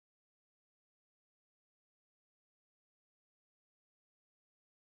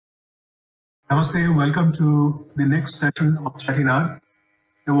Namaste, welcome to the next session of CHATTYNAD.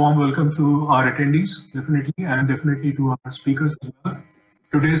 A warm welcome to our attendees, definitely, and definitely to our speakers as well.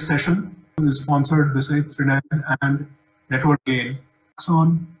 Today's session is sponsored besides Trinidad and Network Gain,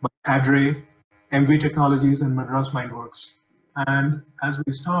 Axon by Adre, MV Technologies, and Madras Mindworks. And as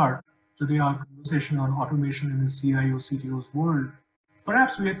we start today our conversation on automation in the CIO CTOs world,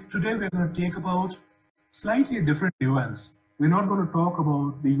 perhaps today we're going to take about slightly different nuance. We're not going to talk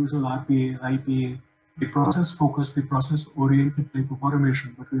about the usual RPA, IPA, the process focused, the process oriented type of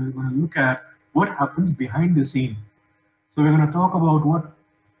automation, but we're going to look at what happens behind the scene. So we're going to talk about what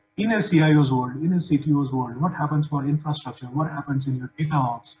in a CIO's world, in a CTO's world, what happens for infrastructure, what happens in your data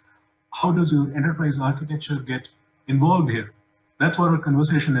ops, how does your enterprise architecture get involved here? That's what our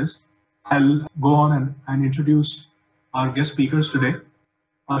conversation is. I'll go on and introduce our guest speakers today.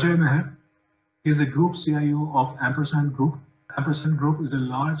 Ajay Meher, he is the Group CIO of Ampersand Group. Ampersand Group is a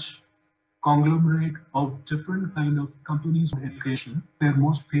large conglomerate of different kind of companies in education. Their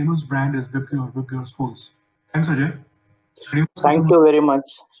most famous brand is Wipgure Schools. Thanks, Ajay. Thank you very much,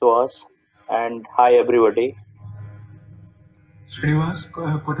 Suhas, and hi everybody. Srinivas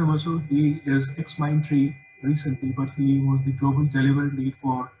Kotamasu, he is ex-Mindtree recently, but he was the global delivery lead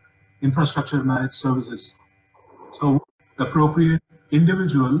for infrastructure managed services. So, appropriate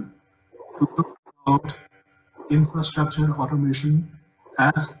individual to talk about infrastructure automation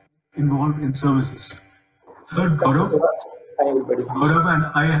as involved in services. Third, Gaurav. Hi everybody. Gaurav and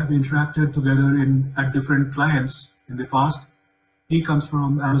I have interacted together at different clients in the past. He comes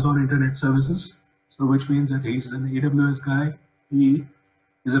from Amazon Internet Services, so which means that he's an AWS guy. He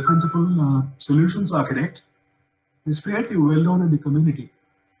is a principal solutions architect. He's fairly well known in the community.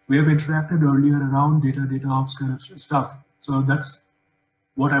 We have interacted earlier around data ops kind of stuff. So that's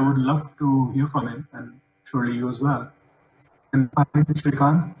what I would love to hear from him, and surely you as well. And finally,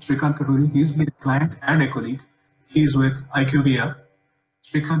 Shrikant Katuri, he's been a client and a colleague. He's with IQVIA.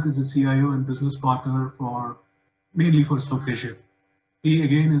 Shrikant is a CIO and business partner mainly for South Asia. He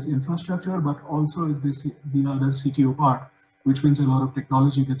again is infrastructure, but also is the other CTO part, which means a lot of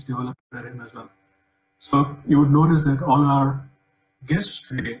technology gets developed by him as well. So you would notice that all our guests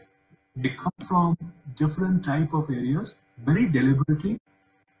today, they come from different type of areas very deliberately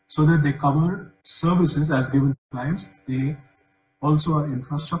so that they cover services as given to clients. They also are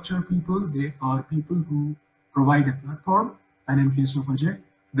infrastructure people. They are people who provide a platform. And in case of Ajay,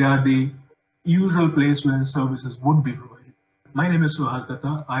 they are the usual place where services would be provided. My name is Suhas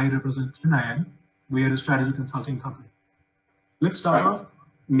Datta. I represent CHATTYNAD. We are a strategy consulting company. Let's start off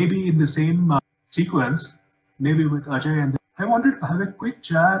maybe in the same sequence, maybe with Ajay. And I wanted to have a quick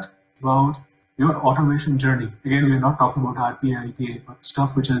chat about your automation journey. Again, we're not talking about RPA, IPA, but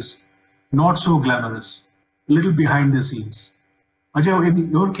stuff which is not so glamorous, a little behind the scenes. Ajay, in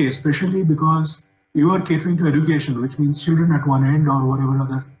your case, especially because you are catering to education, which means children at one end or whatever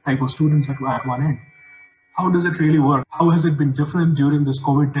other type of students at one end. How does it really work? How has it been different during this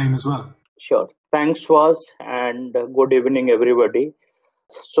COVID time as well? Sure. Thanks, Suhas, and good evening, everybody.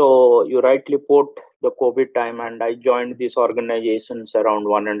 So you rightly put the COVID time, and I joined these organizations around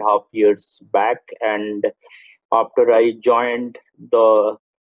 1.5 years back. And after I joined, the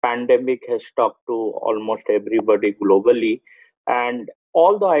pandemic has stuck to almost everybody globally, and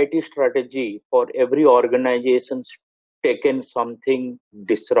all the IT strategy for every organization's taken something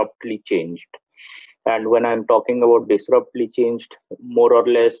disruptly changed. And when I'm talking about disruptly changed, more or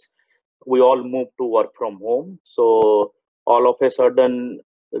less, we all moved to work from home. So all of a sudden,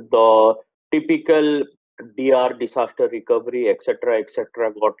 the typical DR, disaster recovery, etc.,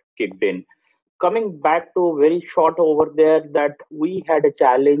 got kicked in. Coming back to very short over there, that we had a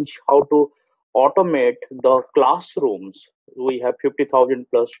challenge how to automate the classrooms. We have 50,000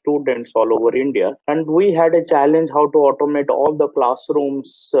 plus students all over India, and we had a challenge how to automate all the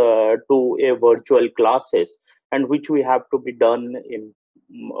classrooms to a virtual classes, and which we have to be done in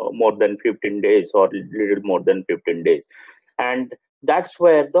more than 15 days or little more than 15 days. And that's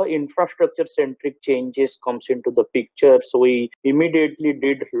where the infrastructure centric changes comes into the picture. So we immediately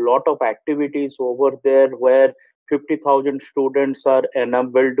did a lot of activities over there where 50,000 students are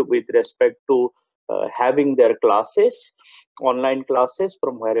enabled with respect to having their classes, online classes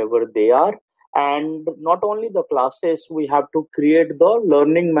from wherever they are. And not only the classes, we have to create the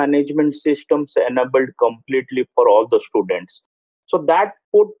learning management systems enabled completely for all the students. So that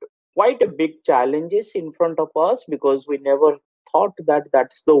put quite a big challenges in front of us, because we never thought that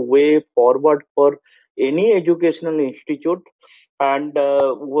that's the way forward for any educational institute. And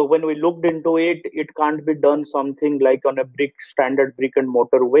when we looked into it, it can't be done something like on a standard brick and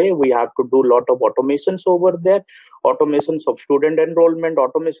mortar way. We have to do a lot of automations over there, automations of student enrollment,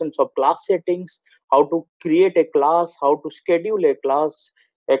 automations of class settings, how to create a class, how to schedule a class,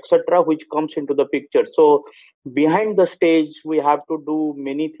 etc., which comes into the picture. So behind the stage, we have to do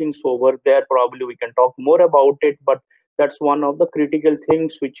many things over there. Probably we can talk more about it, but that's one of the critical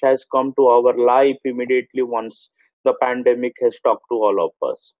things which has come to our life immediately once the pandemic has talked to all of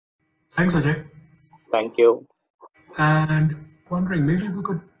us. Thanks, Ajay. Thank you. And wondering, maybe we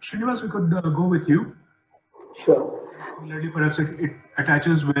could, Srinivas, we could go with you. Sure. Similarly, perhaps it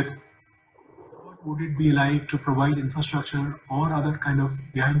attaches with what would it be like to provide infrastructure or other kind of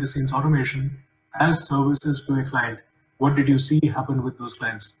behind the scenes automation as services to a client? What did you see happen with those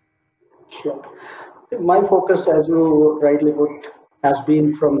clients? Sure. My focus, as you rightly put, has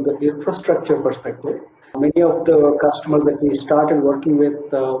been from the infrastructure perspective. Many of the customers that we started working with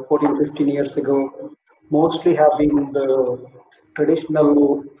 14, 15 years ago mostly have been the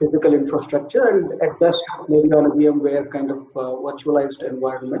traditional physical infrastructure and at best maybe on a VMware kind of virtualized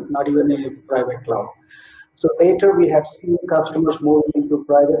environment, not even a private cloud. So later we have seen customers moving into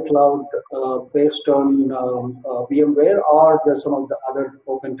private cloud based on VMware or some of the other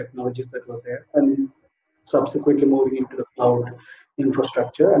open technologies that were there, and subsequently moving into the cloud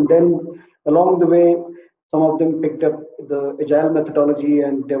infrastructure. And then along the way, some of them picked up the agile methodology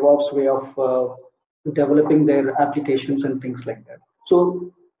and DevOps way of developing their applications and things like that.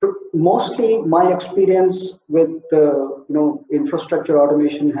 So mostly my experience with infrastructure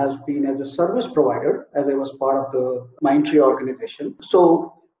automation has been as a service provider, as I was part of the Mindtree organization.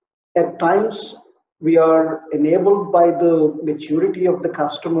 So at times we are enabled by the maturity of the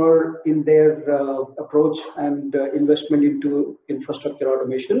customer in their approach and investment into infrastructure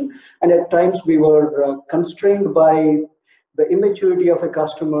automation, and at times we were constrained by the immaturity of a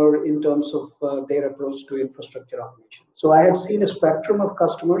customer in terms of their approach to infrastructure automation. So I had seen a spectrum of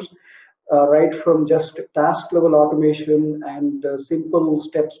customers, right from just task level automation and simple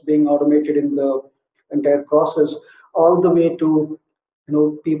steps being automated in the entire process, all the way to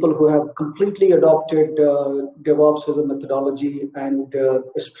people who have completely adopted DevOps as a methodology and a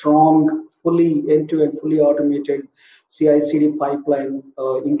strong, fully end-to-end, fully automated CI/CD pipeline,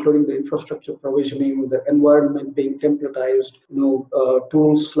 including the infrastructure provisioning, the environment being templatized,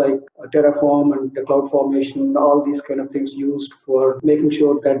 tools like Terraform and the CloudFormation, all these kind of things used for making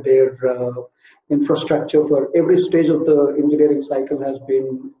sure that their infrastructure for every stage of the engineering cycle has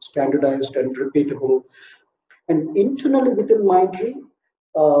been standardized and repeatable. And internally within Mindtree,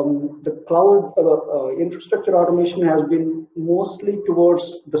 the cloud infrastructure automation has been mostly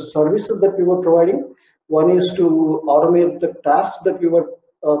towards the services that we were providing. One is to automate the tasks that we were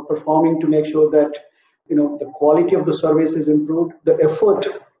performing to make sure that the quality of the service is improved, the effort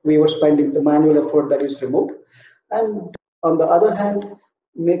we were spending, the manual effort that is removed, and on the other hand,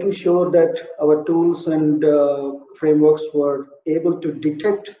 making sure that our tools and frameworks were able to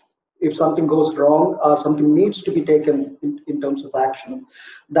detect if something goes wrong or something needs to be taken in terms of action,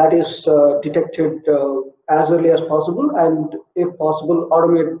 that is detected as early as possible, and if possible,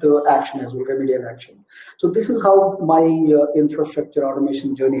 automate the action as well, remedial action. So this is how my infrastructure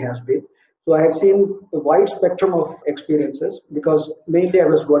automation journey has been. So I have seen a wide spectrum of experiences because mainly I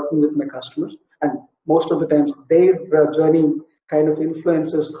was working with my customers, and most of the times their journey kind of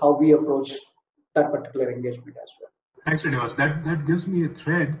influences how we approach that particular engagement as well. Thanks, Srinivas. That gives me a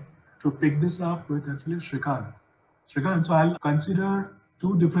thread to pick this up with actually Shrikant. Shrikant, so I'll consider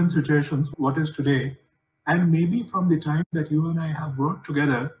two different situations, what is today, and maybe from the time that you and I have worked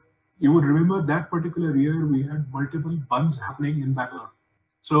together, you would remember that particular year we had multiple bunds happening in Bangalore.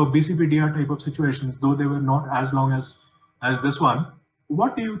 So BCPDR type of situations, though they were not as long as this one.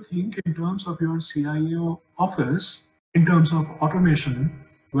 What do you think in terms of your CIO office, in terms of automation,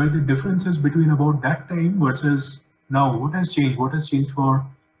 where the differences between about that time versus now? What has changed? What has changed for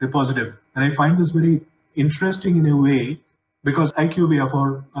the positive? And I find this very interesting in a way because IQVIA,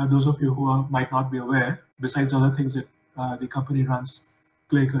 for those of you who might not be aware, besides other things, the company runs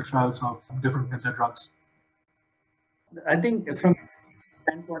clinical trials of different kinds of drugs. I think from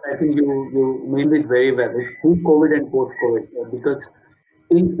standpoint, I think you nailed it very well. It's pre-COVID and post-COVID because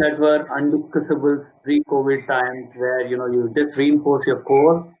things that were undiscussable pre-COVID times where you just reinforce your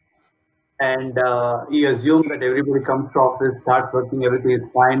core and you assume that everybody comes to office, starts working, everything is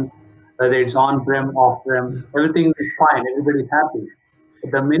fine, whether it's on-prem, off-prem, everything is fine, everybody's happy.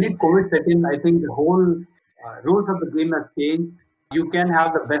 But the minute COVID set in, I think the whole rules of the game have changed. You can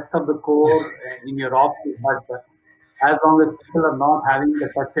have the best of the core in your office, but as long as people are not having the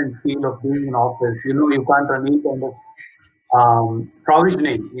touch and feel of being in office, you can't run any kind of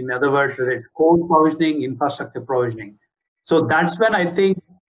provisioning. In other words, whether it's code provisioning, infrastructure provisioning. So that's when I think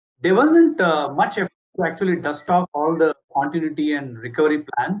there wasn't much effort to actually dust off all the continuity and recovery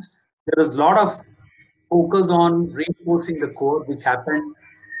plans. There was a lot of focus on reinforcing the core, which happened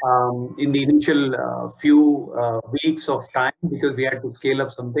in the initial few weeks of time because we had to scale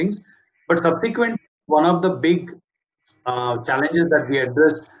up some things. But subsequent, one of the big challenges that we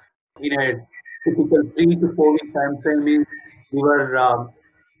addressed in a typical 3 to 4 week time frame is we were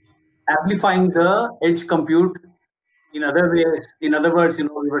amplifying the edge compute. In other words, we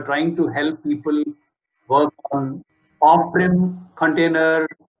were trying to help people work on off-prem container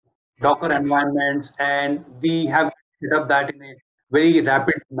Docker environments, and we have set up that in a very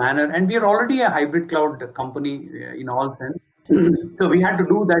rapid manner. And we are already a hybrid cloud company in all sense. So we had to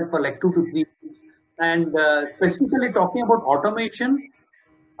do that for like 2 to 3 weeks. And specifically talking about automation,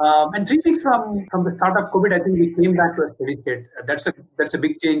 and 3 weeks from the start of COVID, I think we came back to a steady state. That's a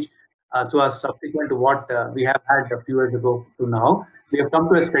big change. So as subsequent to what we have had a few years ago to now, we have come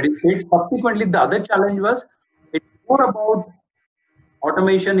to a steady state. Subsequently, the other challenge was it's more about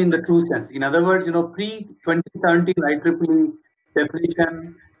automation in the true sense. In other words, pre-2017 IEEE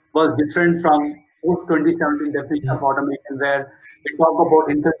definition was different from post-2017 definition of automation, where we talk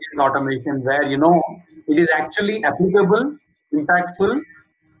about intelligent automation, where it is actually applicable, impactful,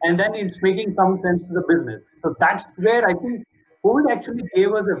 and then it's making some sense to the business. So that's where I think COVID actually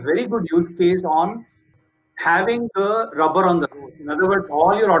gave us a very good use case on having the rubber on the road. In other words,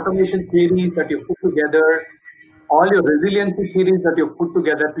 all your automation theories that you put together, all your resiliency theories that you've put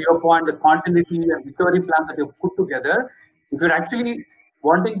together, to your point, the continuity and recovery plan that you've put together, if you're actually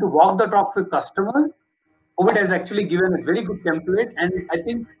wanting to walk the talk with customers, COVID has actually given a very good template. And I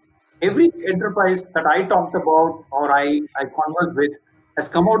think every enterprise that I talked about or I conversed with has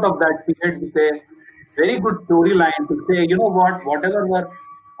come out of that period with a very good storyline to say, whatever were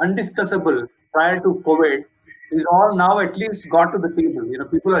undiscussable prior to COVID is all now at least got to the table.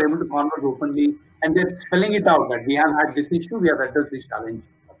 People are able to converse openly and they're spelling it out that we have had this issue, we have addressed this challenge.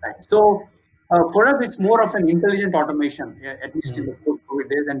 So for us, it's more of an intelligent automation, at least in the post-COVID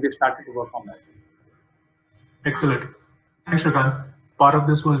days, and we've started to work on that. Excellent. Thanks, Shrikant. Part of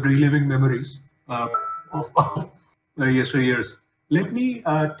this was reliving memories of yesteryears. Let me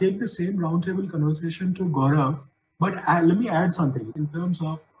take the same roundtable conversation to Gaurav, but let me add something in terms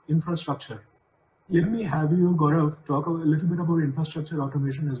of infrastructure. Let me have you, Gaurav, talk a little bit about infrastructure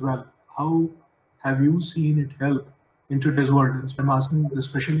automation as well. How have you seen it help in today's world? And so I'm asking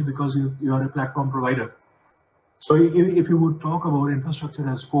especially because you are a platform provider. So if you would talk about infrastructure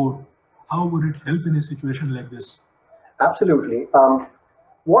as code, how would it help in a situation like this? Absolutely.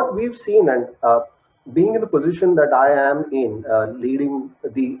 What we've seen, and being in the position that I am in, leading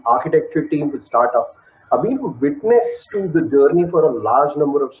the architecture team with startups, I've been a witness to the journey for a large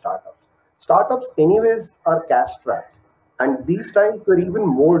number of startups. Startups anyways are cash strapped, and these times were even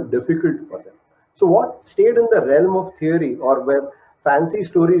more difficult for them. So what stayed in the realm of theory or were fancy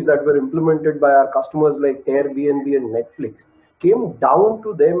stories that were implemented by our customers like Airbnb and Netflix came down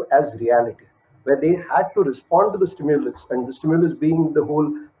to them as reality, where they had to respond to the stimulus, and the stimulus being the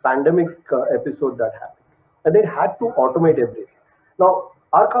whole pandemic episode that happened. And they had to automate everything. Now,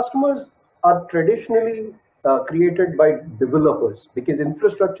 our customers are traditionally created by developers because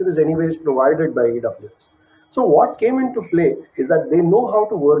infrastructure is anyways provided by AWS. So what came into play is that they know how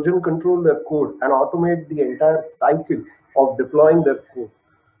to version control their code and automate the entire cycle of deploying their code.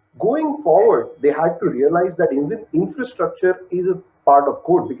 Going forward, they had to realize that even infrastructure is a part of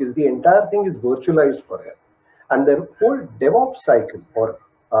code because the entire thing is virtualized for them. And their whole DevOps cycle, or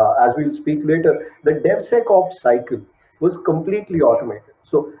as we'll speak later, the DevSecOps cycle was completely automated.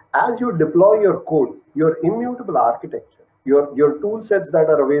 So as you deploy your code, your immutable architecture, your tool sets that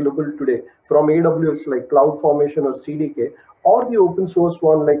are available today from AWS like CloudFormation or CDK, or the open source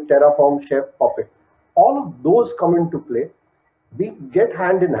one like Terraform, Chef, Puppet, all of those come into play. We get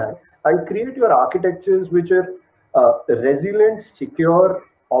hand in hand and create your architectures which are resilient, secure,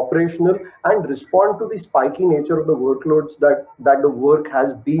 operational, and respond to the spiky nature of the workloads that the work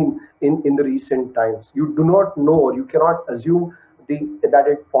has been in the recent times. You do not know, or you cannot assume that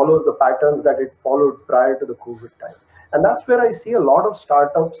it follows the patterns that it followed prior to the COVID time. And that's where I see a lot of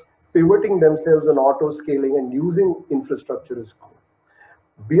startups pivoting themselves on auto scaling and using infrastructure as code.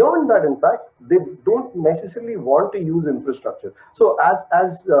 Beyond that, in fact, they don't necessarily want to use infrastructure. So as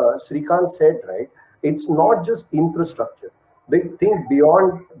Shrikant said, right, it's not just infrastructure. They think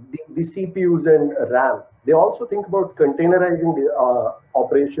beyond the CPUs and RAM. They also think about containerizing the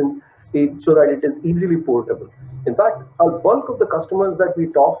operation so that it is easily portable. In fact, a bulk of the customers that we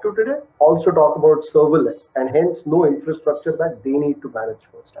talk to today also talk about serverless and hence no infrastructure that they need to manage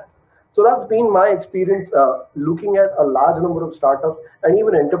firsthand. So that's been my experience looking at a large number of startups and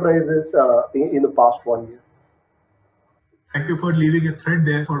even enterprises in the past 1 year. Thank you for leaving a thread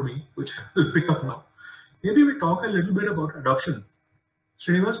there for me, which I will pick up now. Maybe we talk a little bit about adoption.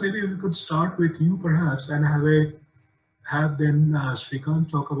 Srinivas, maybe we could start with you perhaps and have then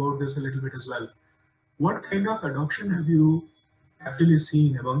Srikanth talk about this a little bit as well. What kind of adoption have you actually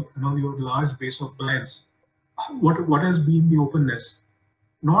seen among your large base of clients? What has been the openness?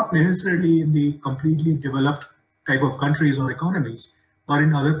 Not necessarily in the completely developed type of countries or economies, but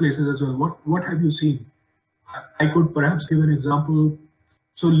in other places as well. What have you seen? I could perhaps give an example.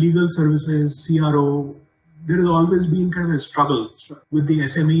 So legal services, CRO, there has always been kind of a struggle with the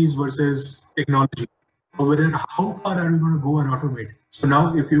SMEs versus technology. Over there, how far are we going to go and automate? So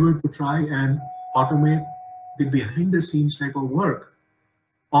now if you were to try and automate the behind the scenes type of work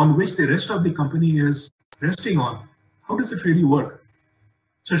on which the rest of the company is resting on, how does it really work?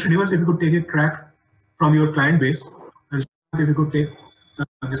 So Srinivas, if you could take a crack from your client base, and if you could take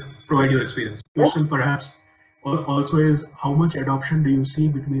just provide your experience. Question perhaps also is how much adoption do you see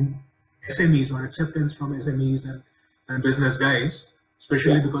between SMEs or acceptance from SMEs and business guys,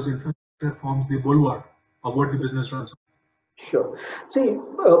 especially because infrastructure forms the bulwark of what the business runs on. Sure. See,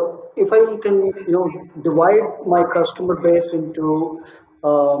 if I can, divide my customer base into,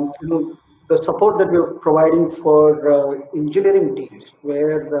 the support that we're providing for engineering teams,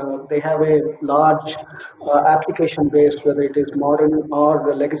 where they have a large application base, whether it is modern or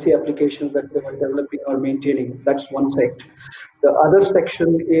the legacy applications that they were developing or maintaining. That's one section. The other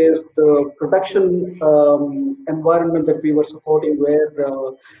section is the production environment that we were supporting, where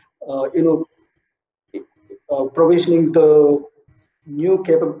provisioning the new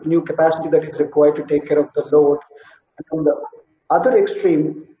capacity that is required to take care of the load. And on the other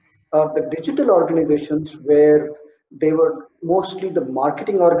extreme, the digital organizations, where they were mostly the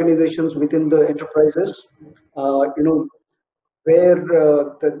marketing organizations within the enterprises, where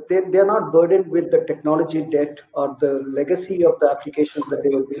they are not burdened with the technology debt or the legacy of the applications that they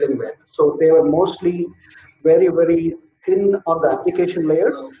were dealing with. So they were mostly very, very thin on the application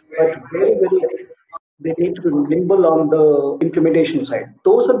layer, but very, very they need to be nimble on the implementation side.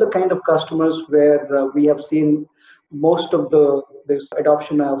 Those are the kind of customers where we have seen most of this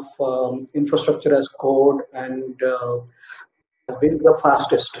adoption of infrastructure as code and been the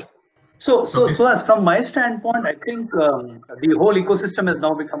fastest. So as from my standpoint, I think the whole ecosystem has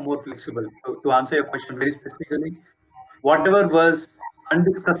now become more flexible. To answer your question very specifically, whatever was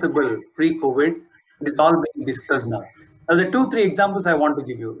undiscussable pre-COVID, it's all being discussed now. Now, the 2-3 examples I want to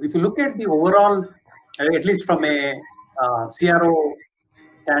give you. If you look at the overall, at least from a CRO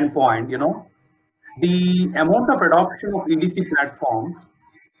standpoint, the amount of adoption of EDC platforms,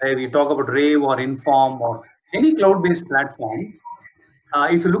 whether we talk about Rave or Inform or any cloud-based platform,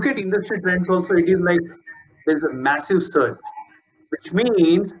 if you look at industry trends also, it is like there's a massive surge, which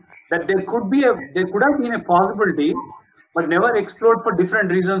means that there could have been a possibility, but never explored for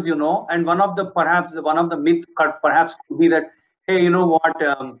different reasons, and one of the myth perhaps could be that, hey,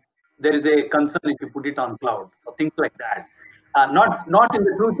 there is a concern if you put it on cloud or things like that. Not in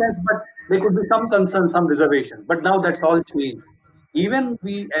the true sense, but there could be some concern, some reservation. But now that's all changed. Even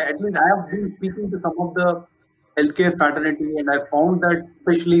at least I have been speaking to some of the healthcare fraternity, and I found that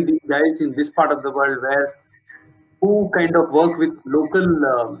especially these guys in this part of the world who kind of work with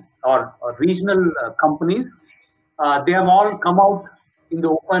local or regional companies, they have all come out in the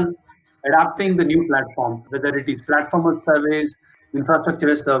open, adapting the new platforms, whether it is platform as service, infrastructure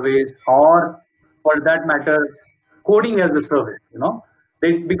as service, or for that matter, coding as a service.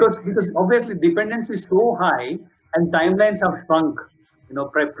 Because obviously dependency is so high and timelines have shrunk.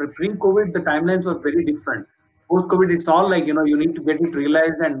 Pre-COVID, the timelines were very different. Post-COVID, it's all like, you need to get it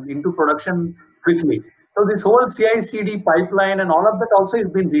realized and into production quickly. So this whole CI/CD pipeline and all of that also has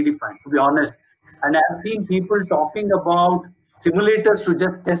been redefined, to be honest. And I've seen people talking about simulators to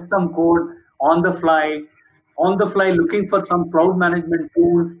just test some code on the fly, looking for some cloud management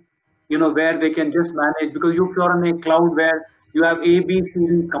tool, where they can just manage, because if you're on a cloud where you have A, B,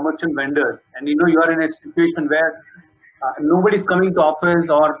 C commercial vendors, and you are in a situation where nobody's coming to office,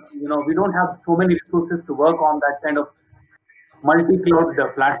 or we don't have so many resources to work on that kind of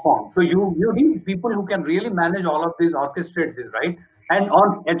multi-cloud platform. So you need people who can really manage all of this, orchestrate this, right, and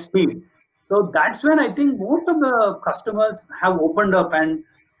at speed. So that's when I think most of the customers have opened up, and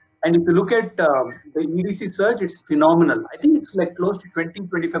if you look at the EDC surge, it's phenomenal. I think it's like close to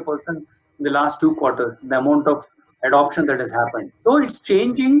 20-25% in the last 2 quarters, the amount of adoption that has happened. So it's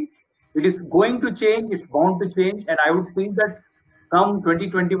changing It is going to change, it's bound to change, and I would think that come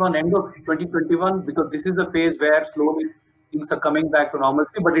 2021, end of 2021, because this is the phase where slowly things are coming back to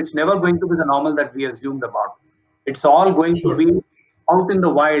normalcy, but it's never going to be the normal that we assumed about. It's all going to be out in the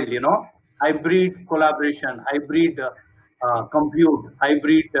wild, hybrid collaboration, hybrid compute,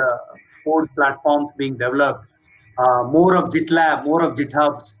 hybrid code platforms being developed, more of GitLab, more of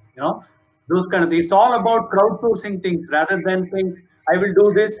GitHubs, those kind of things. It's all about crowdsourcing things rather than saying, I will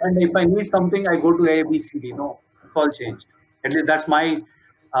do this, and if I need something, I go to A, B, C, D. No, it's all changed. At least that's my.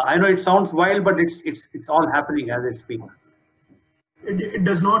 I know it sounds wild, but it's all happening as I speak. It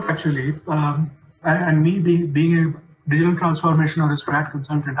does not actually. And me being a digital transformation or a strat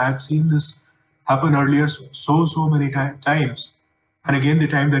consultant, I've seen this happen earlier so many times. And again, the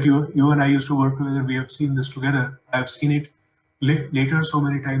time that you and I used to work together, we have seen this together. I've seen it later so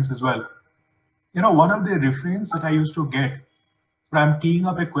many times as well. One of the refrains that I used to get, so I'm teeing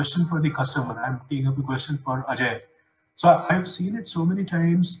up a question for the customer, I'm teeing up a question for Ajay. So I've seen it so many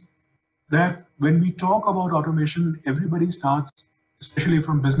times that when we talk about automation, everybody starts, especially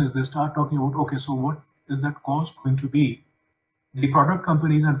from business, they start talking about, okay, so what is that cost going to be? The product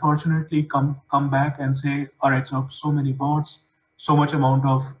companies unfortunately come back and say, all right, so many bots, so much amount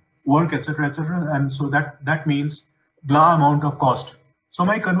of work, etc., and so that means blah amount of cost. So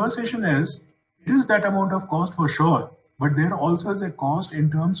my conversation is, it is that amount of cost for sure, but there also is a cost in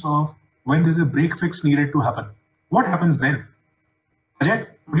terms of when there's a break fix needed to happen. What happens then? Ajay,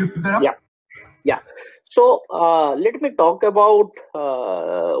 would you pick that up? Yeah. So let me talk about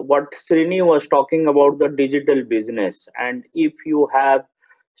what Srini was talking about, the digital business. And if you have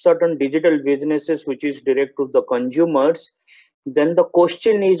certain digital businesses which is direct to the consumers, then the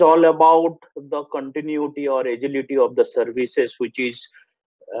question is all about the continuity or agility of the services which is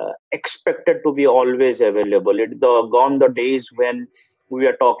expected to be always available. Gone the days when we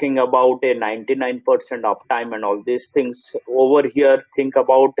are talking about a 99% uptime and all these things. Over here, think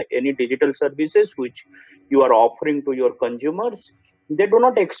about any digital services which you are offering to your consumers. They do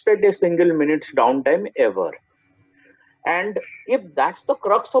not expect a single minute's downtime ever. And if that's the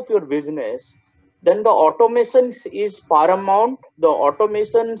crux of your business, then the automations is paramount. The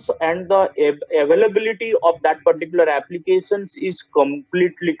automations and the availability of that particular applications is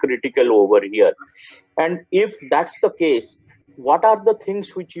completely critical over here. And if that's the case, what are the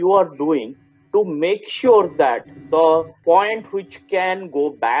things which you are doing to make sure that the point which can go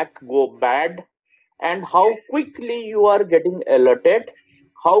bad, and how quickly you are getting alerted,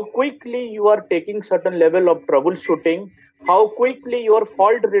 how quickly you are taking certain level of troubleshooting, how quickly your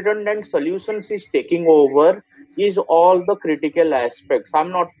fault redundant solutions is taking over, is all the critical aspects.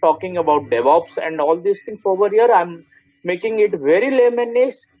 I'm not talking about DevOps and all these things over here. I'm making it very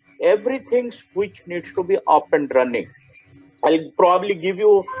laymanish. Everything which needs to be up and running. I'll probably give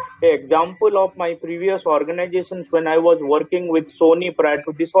you an example of my previous organizations. When I was working with Sony prior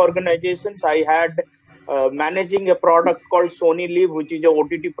to this organizations, I had managing a product called Sony Live, which is a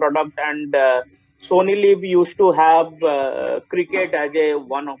OTT product, and Sony Live used to have cricket as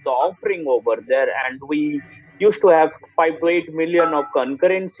one of the offering over there, and we used to have 5 to 8 million of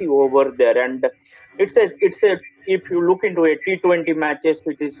concurrency over there. And it's a if you look into a T20 matches,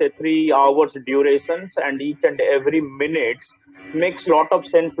 which is a 3 hours durations, and each and every minutes makes lot of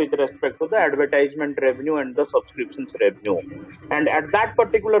sense with respect to the advertisement revenue and the subscriptions revenue. And at that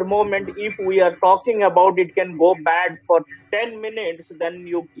particular moment, if we are talking about it can go bad for 10 minutes, then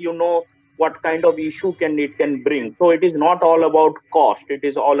you know what kind of issue it can bring. So it is not all about cost. It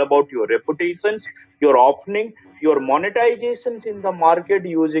is all about your reputations, your offering, your monetizations in the market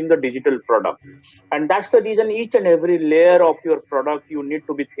using the digital product. And that's the reason each and every layer of your product, you need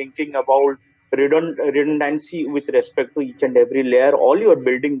to be thinking about redundancy with respect to each and every layer. All your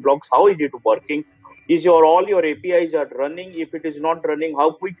building blocks, how is it working? Is all your APIs are running? If it is not running,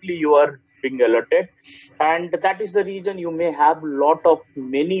 how quickly you are being alerted? And that is the reason you may have lot of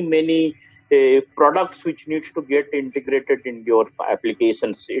many products which needs to get integrated in your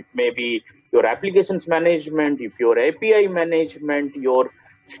applications. It may be your applications management, if your API management, your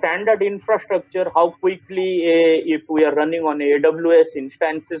standard infrastructure, how quickly, if we are running on AWS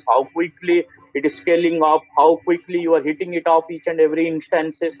instances, how quickly it is scaling up, how quickly you are hitting it off each and every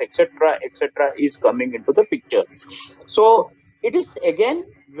instances, etc., is coming into the picture. So it is again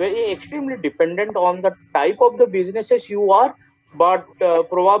very extremely dependent on the type of the businesses you are. But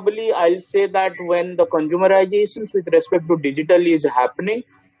probably I'll say that when the consumerizations with respect to digital is happening,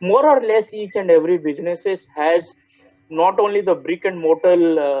 more or less each and every businesses has not only the brick and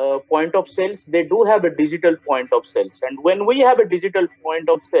mortar point of sales, they do have a digital point of sales. And when we have a digital point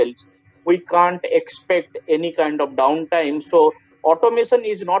of sales, we can't expect any kind of downtime. So automation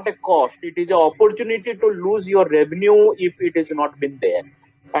is not a cost. It is an opportunity to lose your revenue if it has not been there.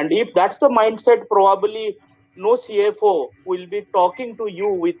 And if that's the mindset, probably no CFO will be talking to you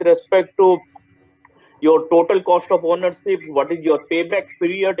with respect to your total cost of ownership, what is your payback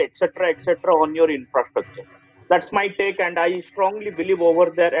period, etc., on your infrastructure. That's my take, and I strongly believe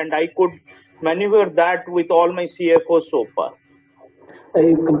over there, and I could maneuver that with all my CFOs so far.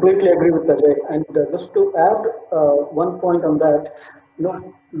 I completely agree with Ajay. And just to add one point on that,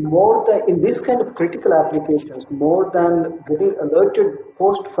 more than in this kind of critical applications, more than getting alerted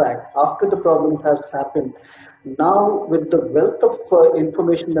post fact after the problem has happened, now with the wealth of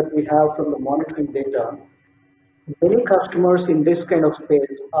information that we have from the monitoring data, many customers in this kind of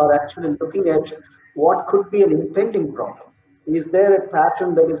space are actually looking at what could be an impending problem. Is there a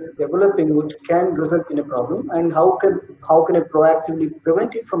pattern that is developing which can result in a problem, and how can I proactively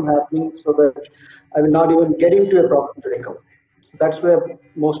prevent it from happening so that I will not even get into a problem to recover? So that's where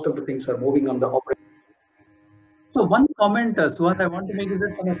most of the things are moving on the operation. So one comment, Suhan, I want to make is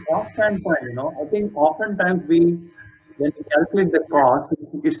that from a cost standpoint, I think oftentimes when we calculate the cost,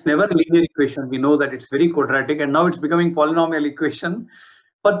 it's never a linear equation. We know that it's very quadratic, and now it's becoming polynomial equation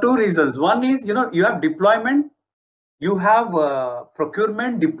for two reasons. One is, you have deployment, you have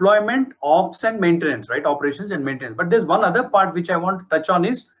procurement, deployment, ops, and maintenance, right? Operations and maintenance. But there's one other part which I want to touch on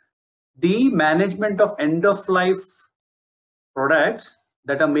is the management of end-of-life products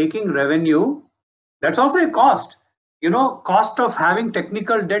that are making revenue. That's also a cost. Cost of having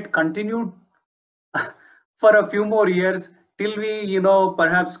technical debt continued for a few more years till we,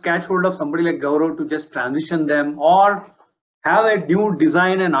 perhaps catch hold of somebody like Gaurav to just transition them or have a new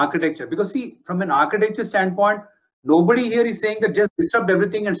design and architecture. Because see, from an architecture standpoint, nobody here is saying that just disrupt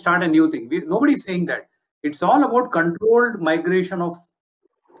everything and start a new thing. Nobody is saying that. It's all about controlled migration of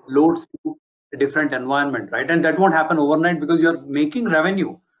loads to a different environment, right? And that won't happen overnight because you're making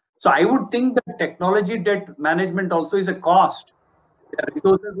revenue. So I would think that technology debt management also is a cost. The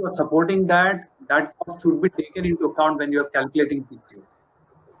resources who are supporting that cost should be taken into account when you're calculating TCO.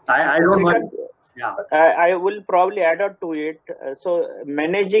 I don't know. Yeah. I will probably add on to it. So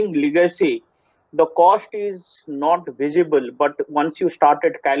managing legacy, the cost is not visible, but once you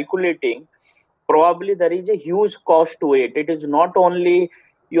started calculating, probably there is a huge cost to it. It is not only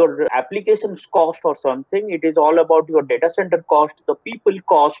your applications cost or something, it is all about your data center cost, the people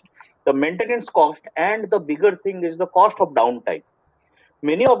cost, the maintenance cost, and the bigger thing is the cost of downtime.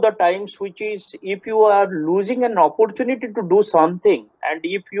 Many of the times, which is if you are losing an opportunity to do something, and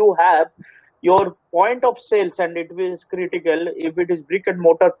if you have your point of sales and it is critical, if it is brick and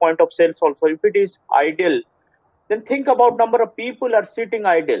mortar point of sales also, if it is idle, then think about number of people are sitting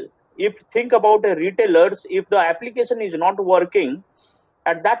idle. If think about a retailers, if the application is not working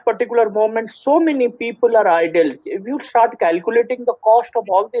at that particular moment, so many people are idle. If you start calculating the cost of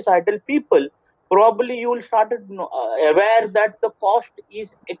all these idle people, probably you will start aware that the cost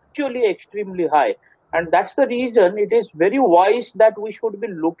is actually extremely high. And that's the reason it is very wise that we should be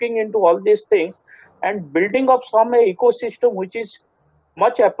looking into all these things and building up some ecosystem which is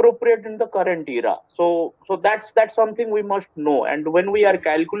much appropriate in the current era. So that's something we must know. And when we are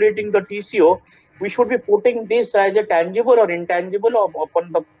calculating the TCO, we should be putting this as a tangible or intangible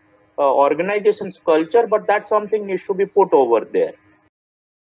upon the organization's culture, but that's something needs to be put over there.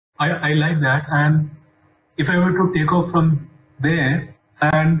 I like that. And if I were to take off from there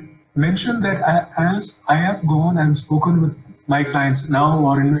and mention that as I have gone and spoken with my clients now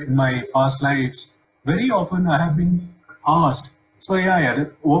or in my past lives, very often I have been asked, so yeah,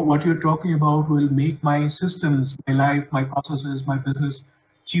 what you're talking about will make my systems, my life, my processes, my business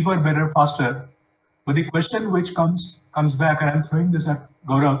cheaper, better, faster. But the question which comes back, and I'm throwing this at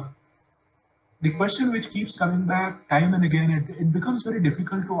Gaurav, the question which keeps coming back time and again, it becomes very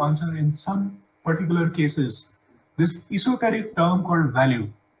difficult to answer in some particular cases. This esoteric term called value.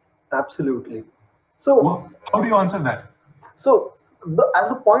 Absolutely. So, how do you answer that? So,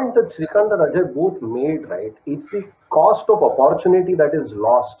 as a point that Srikanth and Ajay both made, right, it's the cost of opportunity that is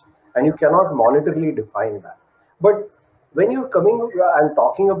lost, and you cannot monetarily define that. But when you're coming and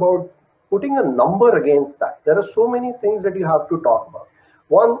talking about putting a number against that, there are so many things that you have to talk about.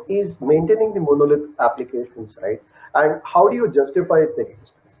 One is maintaining the monolith applications, right? And how do you justify its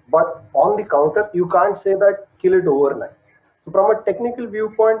existence? But on the counter, you can't say that kill it overnight. So from a technical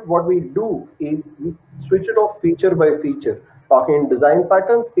viewpoint, what we do is we switch it off feature by feature. Talking in design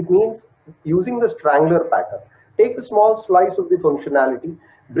patterns, it means using the strangler pattern. Take a small slice of the functionality,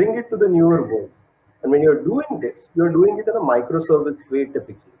 bring it to the newer world. And when you're doing this, you're doing it in a microservice way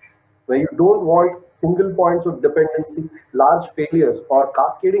typically, where you don't want single points of dependency, large failures, or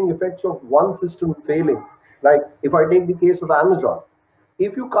cascading effects of one system failing Like if I take the case of Amazon,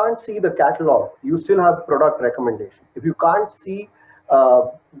 if you can't see the catalog, you still have product recommendation. If you can't see,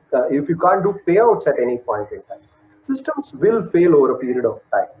 if you can't do payouts at any point in time, systems will fail over a period of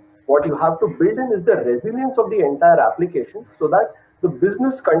time. What you have to build in is the resilience of the entire application so that the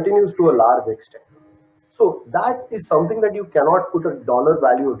business continues to a large extent. So that is something that you cannot put a dollar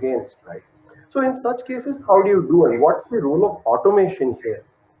value against, right? So in such cases, how do you do and what's the role of automation here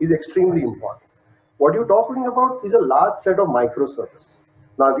is extremely important. What you're talking about is a large set of microservices.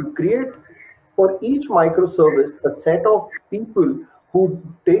 Now you create for each microservice a set of people who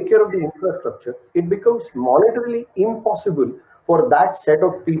take care of the infrastructure. It becomes monetarily impossible for that set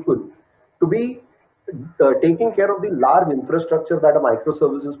of people to be taking care of the large infrastructure that a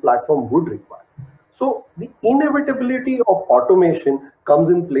microservices platform would require. So the inevitability of automation comes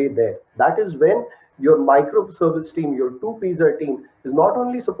in play there. That is when your microservice team, your two-pizza team is not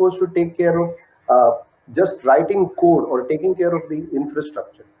only supposed to take care of just writing code or taking care of the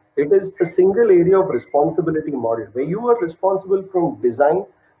infrastructure. It is a single area of responsibility model where you are responsible from design,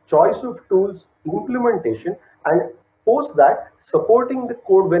 choice of tools, implementation, and post that supporting the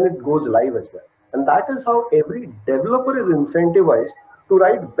code when it goes live as well. And that is how every developer is incentivized to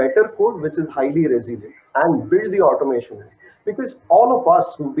write better code, which is highly resilient, and build the automation. Because all of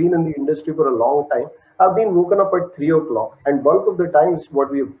us who've been in the industry for a long time have been woken up at 3 o'clock, and bulk of the times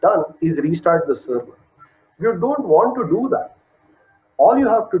what we've done is restart the server. You don't want to do that. All you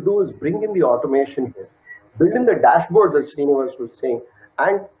have to do is bring in the automation here, build in the dashboards, as Srinivas was saying,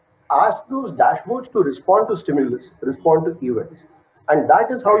 and ask those dashboards to respond to stimulus, respond to events. And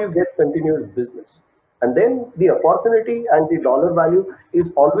that is how you get continuous business. And then the opportunity and the dollar value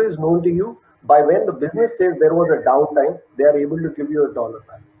is always known to you by when the business says there was a downtime, they are able to give you a dollar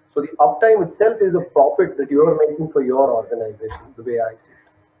value. So the uptime itself is a profit that you are making for your organization, the way I see it.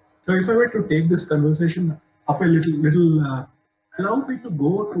 So if I were to take this conversation up a little, allow me to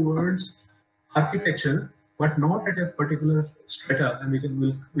go towards architecture, but not at a particular strata, and we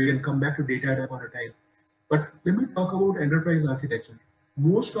can come back to data at a point of time. But when we talk about enterprise architecture,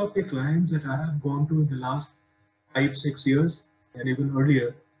 most of the clients that I have gone to in the last 5-6 years and even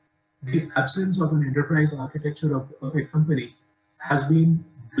earlier, the absence of an enterprise architecture of a company has been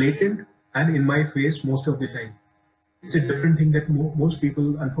blatant and in my face most of the time. It's a different thing that most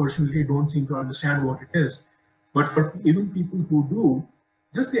people unfortunately don't seem to understand what it is. But for even people who do,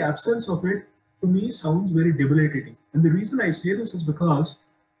 just the absence of it to me sounds very debilitating. And the reason I say this is because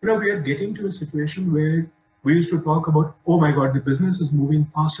we are getting to a situation where we used to talk about, oh my God, the business is moving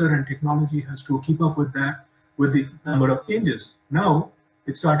faster and technology has to keep up with that, with the number of changes. Now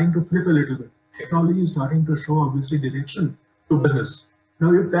it's starting to flip a little bit. Technology is starting to show obviously direction to business.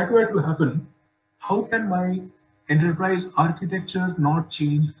 Now, if that were to happen, how can my enterprise architecture not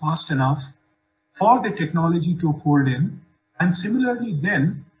change fast enough for the technology to fold in? And similarly,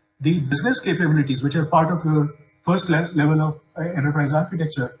 then the business capabilities, which are part of your first level of enterprise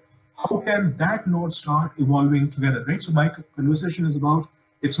architecture, how can that not start evolving together, right? So my conversation is about,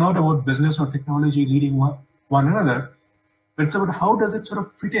 it's not about business or technology leading one another, but it's about how does it sort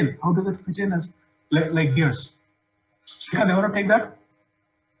of fit in? How does it fit in as like gears? Can you want to take that?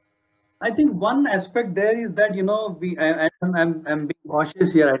 I think one aspect there is that, I'm being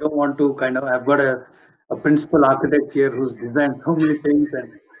cautious here. I don't want to I've got a principal architect here who's designed so many things.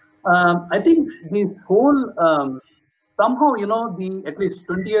 And I think this whole, somehow, at least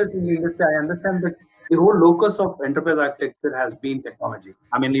 20 years in the industry, I understand that the whole locus of enterprise architecture has been technology.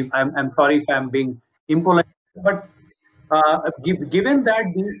 I mean, if I'm sorry if I'm being impolite, but given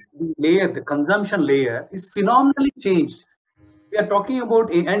that the layer, the consumption layer is phenomenally changed. We are talking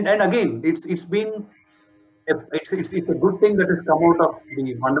about, and again, it's a good thing that has come out of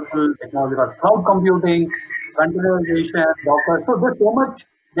the wonderful technology of cloud computing, containerization, Docker. So there's so much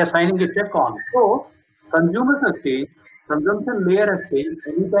they're signing a check on. So consumers have changed, consumption layer has changed.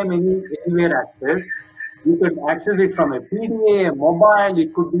 Anytime, anywhere access, you can access it from a PDA, a mobile.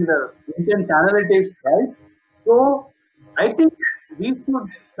 It could be the intent analytics, right? So I think we should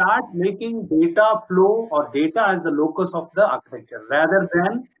start making data flow or data as the locus of the architecture rather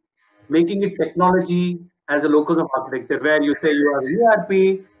than making it technology as a locus of architecture, where you say you have ERP,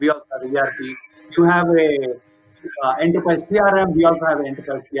 we also have ERP, you have a enterprise CRM, we also have an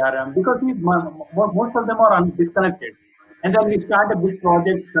enterprise CRM, because most of them are disconnected. And then we start a big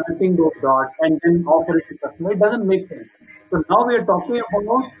project connecting those dots and then offer it to customer. It doesn't make sense. So now we are talking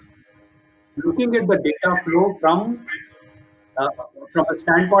about looking at the data flow from a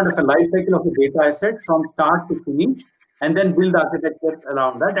standpoint of a life cycle of a data asset from start to finish, and then build architecture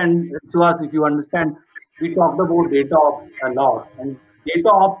around that. And so, as if you understand, we talked about data ops a lot, and data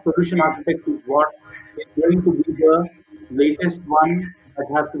ops solution architect is what is going to be the latest one that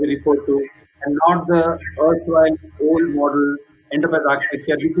has to be referred to, and not the erstwhile old model enterprise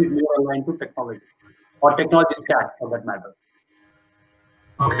architecture, which is more aligned to technology or technology stack for that matter.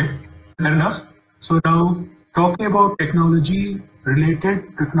 Okay, fair enough. So now talking about technology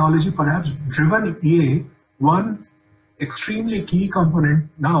perhaps driven EA, one extremely key component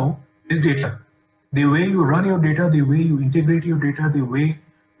now is data. The way you run your data, the way you integrate your data, the way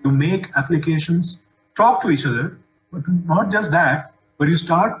you make applications talk to each other, but not just that, but you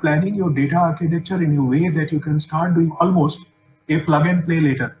start planning your data architecture in a way that you can start doing almost a plug and play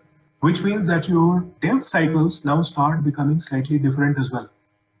later, which means that your dev cycles now start becoming slightly different as well.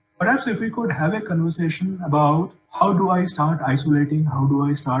 Perhaps if we could have a conversation about how do I start isolating, how do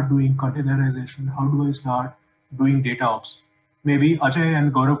I start doing containerization, how do I start doing data ops? Maybe Ajay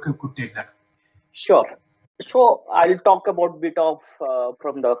and Gaurav could take that. Sure. So I'll talk about bit of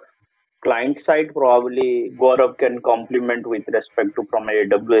from the client side. Probably Gaurav can complement with respect to from a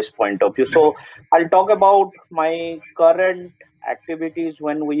AWS point of view. So I'll talk about my current activities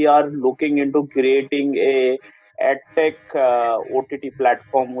when we are looking into creating a edtech OTT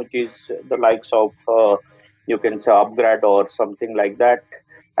platform, which is the likes of you can say Upgrade or something like that,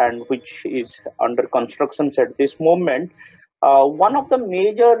 and which is under construction at this moment. One of the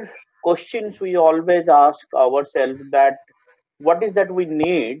major questions we always ask ourselves that what is that we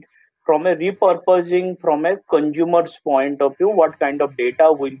need from a repurposing from a consumer's point of view, what kind of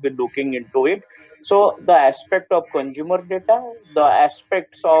data we'll be looking into it. So the aspect of consumer data, the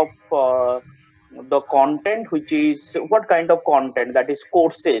aspects of the content, which is what kind of content, that is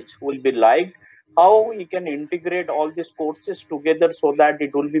courses will be liked, how we can integrate all these courses together so that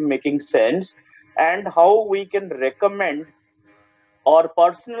it will be making sense, and how we can recommend or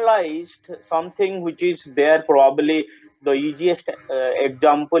personalized something which is there. Probably the easiest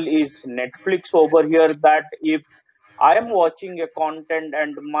example is Netflix over here, that if I am watching a content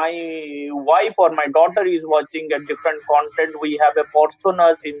and my wife or my daughter is watching a different content, we have a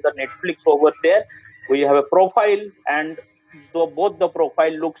personas in the Netflix over there, we have a profile, and both the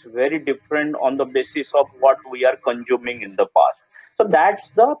profile looks very different on the basis of what we are consuming in the past. So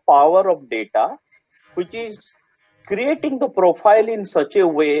that's the power of data, which is creating the profile in such a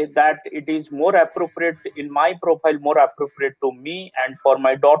way that it is more appropriate in my profile, more appropriate to me, and for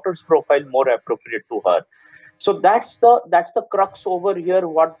my daughter's profile, more appropriate to her. So that's the crux over here,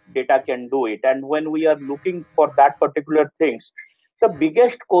 what data can do it. And when we are looking for that particular things, the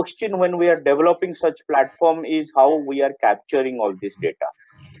biggest question when we are developing such platform is how we are capturing all this data,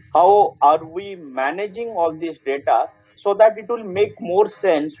 how are we managing all this data so that it will make more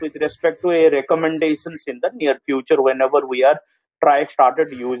sense with respect to a recommendations in the near future whenever we are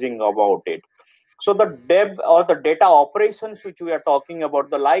started using about it. So the dev or the data operations which we are talking about,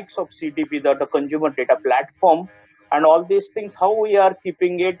 the likes of CDP, the consumer data platform, and all these things, how we are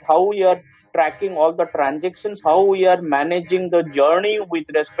keeping it, how we are tracking all the transactions, how we are managing the journey with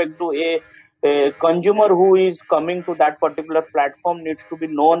respect to a consumer who is coming to that particular platform needs to be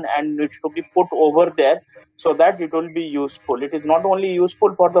known and needs to be put over there so that it will be useful. It is not only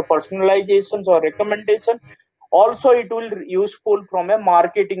useful for the personalizations or recommendation, also it will useful from a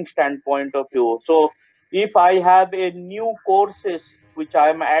marketing standpoint of view. So if I have a new courses which I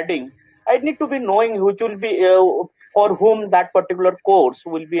am adding, I need to be knowing which will be for whom that particular course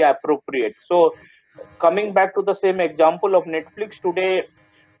will be appropriate. So coming back to the same example of Netflix, today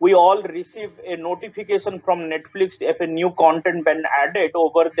we all receive a notification from Netflix if a new content been added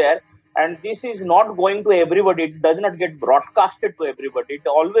over there, and this is not going to everybody, it does not get broadcasted to everybody, it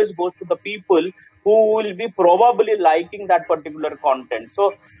always goes to the people who will be probably liking that particular content.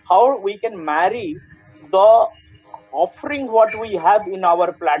 So how we can marry the offering what we have in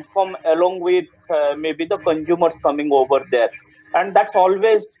our platform along with maybe the consumers coming over there, and that's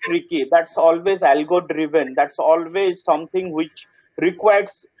always tricky, that's always algo driven, that's always something which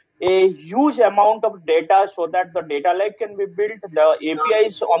requires a huge amount of data so that the data lake can be built, the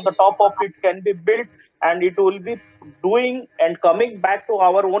APIs on the top of it can be built, and it will be doing and coming back to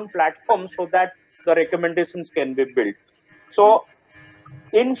our own platform so that the recommendations can be built. So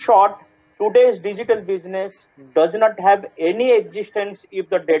in short, today's digital business does not have any existence if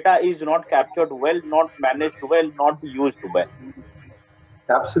the data is not captured well, not managed well, not used well.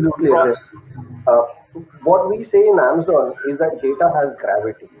 Absolutely, Ajay. Uh, what we say in Amazon is that data has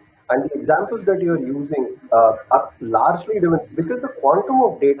gravity. And the examples that you're using are largely driven because the quantum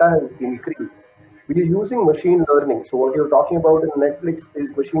of data has increased. We are using machine learning. So, what you're talking about in Netflix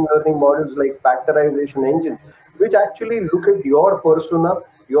is machine learning models like factorization engines, which actually look at your persona,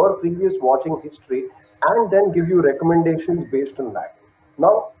 your previous watching history, and then give you recommendations based on that.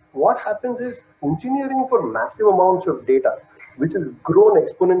 Now, what happens is engineering for massive amounts of data, which has grown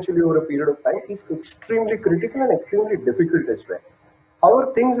exponentially over a period of time, is extremely critical and extremely difficult as well.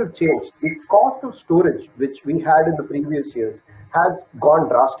 However, things have changed. The cost of storage, which we had in the previous years, has gone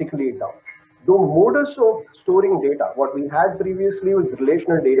drastically down. The modus of storing data, what we had previously was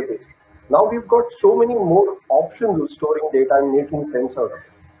relational database. Now we've got so many more options of storing data and making sense out of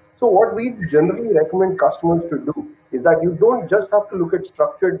it. So what we generally recommend customers to do is that you don't just have to look at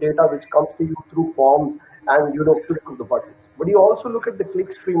structured data which comes to you through forms and click of the buttons, but you also look at the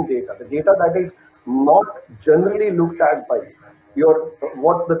clickstream data, the data that is not generally looked at by you. Your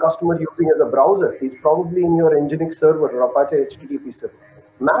What's the customer using as a browser is probably in your Nginx server or Apache HTTP server.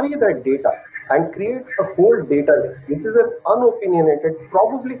 Marry that data and create a whole data lake, which is an unopinionated,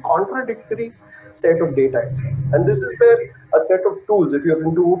 probably contradictory set of data itself. And this is where a set of tools, if you're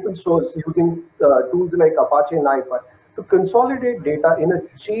into open source, using tools like Apache NiFi to consolidate data in a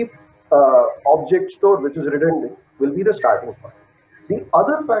cheap object store, which is redundant, will be the starting point. The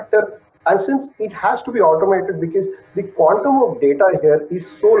other factor, and since it has to be automated because the quantum of data here is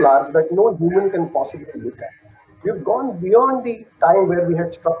so large that no human can possibly look at. We've gone beyond the time where we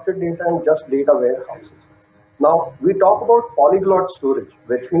had structured data and just data warehouses. Now we talk about polyglot storage,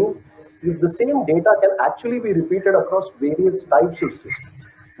 which means if the same data can actually be repeated across various types of systems,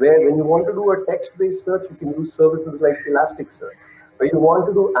 where when you want to do a text-based search, you can use services like Elasticsearch. When you want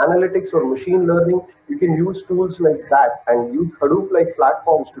to do analytics or machine learning, you can use tools like that and use Hadoop-like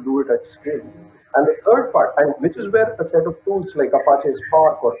platforms to do it at scale. And the third part, and which is where a set of tools like Apache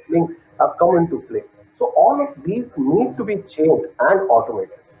Spark or Flink have come into play. So all of these need to be chained and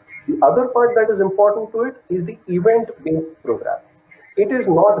automated. The other part that is important to it is the event-based programming. It is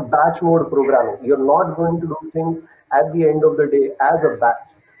not batch mode programming. You're not going to do things at the end of the day as a batch.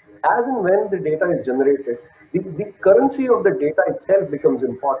 As and when the data is generated, the currency of the data itself becomes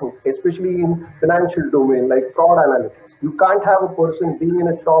important, especially in financial domain like fraud analytics. You can't have a person being in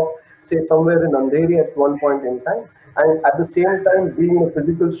a shop, say somewhere in Andheri at one point in time, and at the same time being in a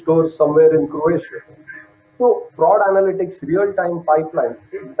physical store somewhere in Croatia. So fraud analytics, real-time pipelines,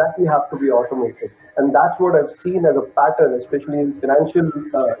 exactly have to be automated. And that's what I've seen as a pattern, especially in financial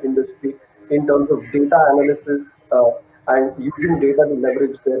industry, in terms of data analysis and using data to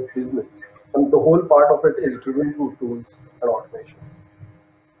leverage their business. And the whole part of it is driven through tools and automation.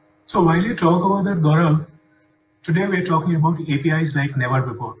 So while you talk about that, Gaurav, today we're talking about APIs like never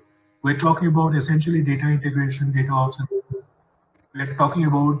before. We're talking about essentially data integration, data ops, and we're talking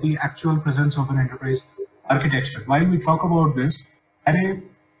about the actual presence of an enterprise architecture. While we talk about this, at a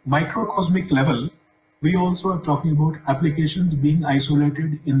microcosmic level, we also are talking about applications being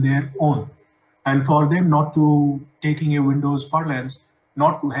isolated in their own. And for them not to, taking a Windows parlance,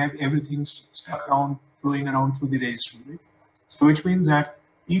 not to have everything stuck around, flowing around through the registry. Right? So which means that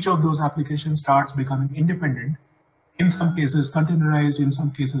each of those applications starts becoming independent, in some cases containerized, in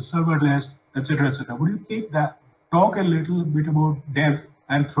some cases serverless, etc., etc. Would you take that, talk a little bit about dev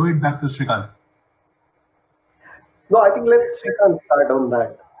and throw it back to Srikant? No, I think let Srikant start on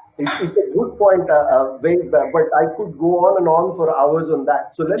that. It's a good point, but I could go on and on for hours on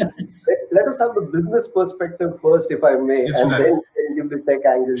that. So let us have the business perspective first, if I may, Yes, and right. then give the tech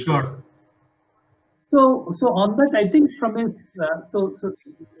angle. Sure. So on that, I think from a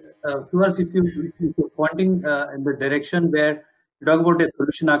towards if you're pointing in the direction where you talk about a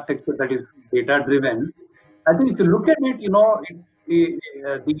solution architecture that is data driven, I think if you look at it,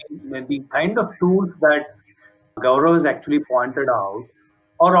 the kind of tools that Gaurav has actually pointed out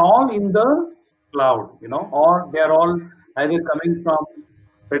are all in the cloud, or they are all either coming from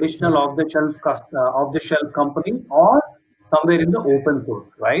traditional off-the-shelf company or somewhere in the open source,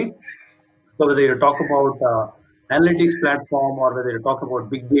 right? So whether you talk about analytics platform or whether you talk about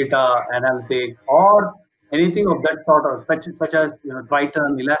big data analytics or anything of that sort, or such as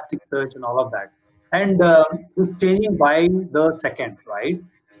Triton, Elasticsearch, and all of that, and it's changing by the second, right?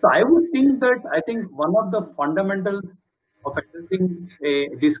 So I would think that I think one of the fundamentals of addressing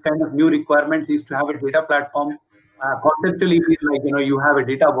this kind of new requirements is to have a data platform. Conceptually, it is like you have a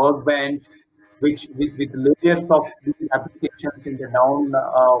data workbench, which with layers of these applications in the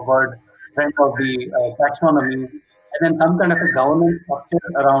downward trend of the taxonomy, and then some kind of a governance structure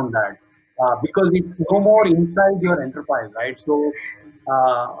around that, because it's no more inside your enterprise, right? So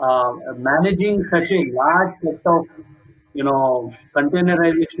managing such a large set of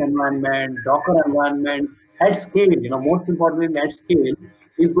containerization environment, Docker environment at scale, most importantly at scale,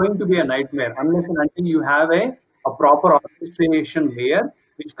 is going to be a nightmare unless and until you have a proper orchestration layer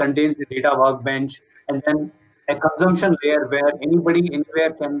which contains the data workbench, and then a consumption layer where anybody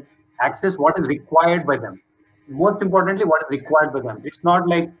anywhere can access what is required by them. most importantly, what is required by them. It's not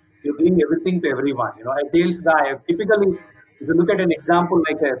like you're doing everything to everyone. A sales guy, typically, if you look at an example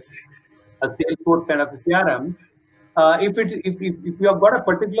like a Salesforce kind of a CRM, if you have got a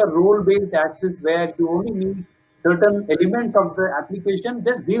particular role-based access where you only need certain elements of the application,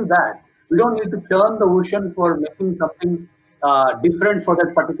 just give that. You don't need to churn the ocean for making something different for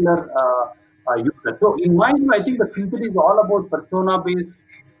that particular user. So in my view, I think the future is all about persona-based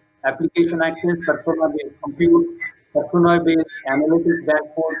application access, persona-based compute, persona-based analytics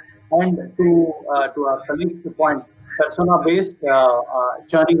dashboard, and to our colleague's point, persona-based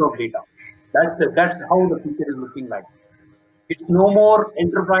churning of data. That's how the future is looking like. It's no more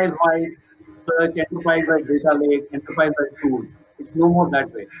enterprise-wide search, enterprise-wide data lake, enterprise-wide tool. It's no more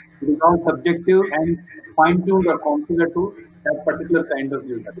that way. It is all subjective and fine-tuned or configured to that particular kind of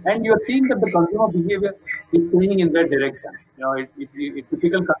user. And you're seeing that the consumer behavior is changing in that direction. A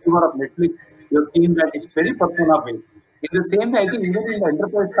typical consumer of Netflix, you're seeing that it's very persona-based. In the same way, I think even in the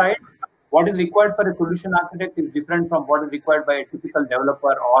enterprise side, what is required for a solution architect is different from what is required by a typical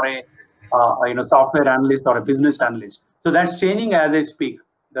developer or a software analyst or a business analyst. So that's changing as I speak.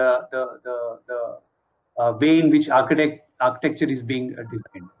 The way in which architecture is being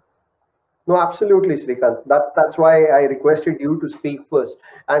designed. No, absolutely, Srikant. That's why I requested you to speak first.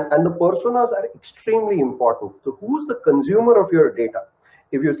 And the personas are extremely important. So who's the consumer of your data?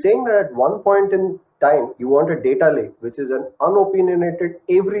 If you're saying that at one point in time you want a data lake, which is an unopinionated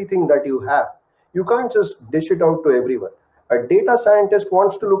everything that you have, you can't just dish it out to everyone. A data scientist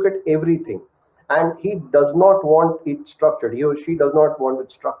wants to look at everything, and he does not want it structured. He or she does not want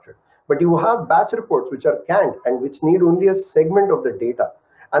it structured. But you have batch reports which are canned and which need only a segment of the data.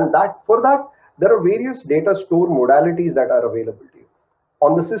 And for that, there are various data store modalities that are available to you.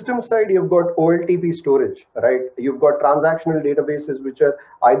 On the system side, you've got OLTP storage, right? You've got transactional databases which are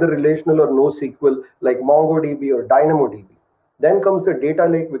either relational or NoSQL, like MongoDB or DynamoDB. Then comes the data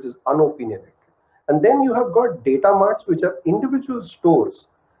lake, which is unopinionated. And then you have got data marts, which are individual stores,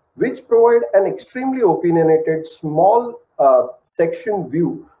 which provide an extremely opinionated small section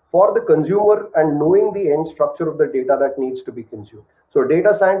view for the consumer and knowing the end structure of the data that needs to be consumed. So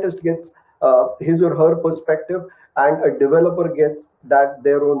data scientist gets his or her perspective, and a developer gets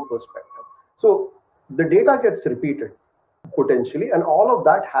their own perspective. So the data gets repeated potentially, and all of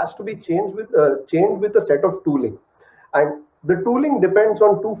that has to be changed with a set of tooling. And the tooling depends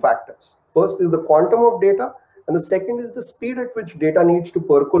on two factors. First is the quantum of data, and the second is the speed at which data needs to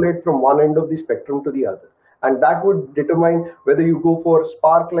percolate from one end of the spectrum to the other. And that would determine whether you go for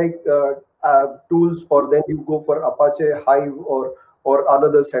Spark-like tools, or then you go for Apache Hive or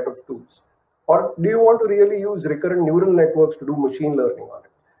another set of tools. Or do you want to really use recurrent neural networks to do machine learning on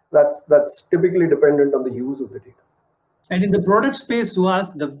it? That's typically dependent on the use of the data. And in the product space,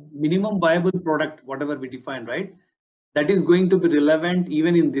 Suhas, the minimum viable product, whatever we define, right, that is going to be relevant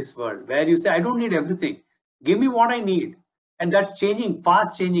even in this world, where you say, I don't need everything. Give me what I need. And that's changing,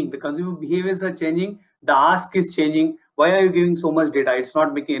 fast changing. The consumer behaviors are changing. The ask is changing. Why are you giving so much data? It's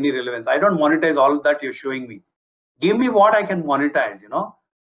not making any relevance. I don't monetize all of that you're showing me. Give me what I can monetize,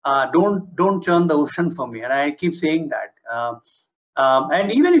 don't churn the ocean for me. And I keep saying that.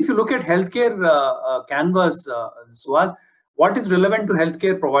 And even if you look at healthcare canvas, Suhas, what is relevant to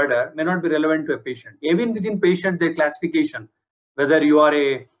healthcare provider may not be relevant to a patient. Even within patient, their classification, whether you are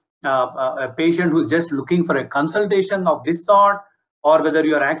a patient who's just looking for a consultation of this sort, or whether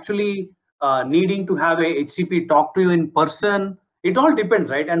you are actually needing to have a HCP talk to you in person, it all depends,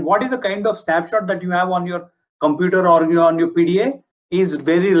 right? And what is the kind of snapshot that you have on your computer or on your PDA is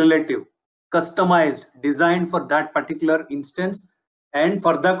very relative, customized, designed for that particular instance and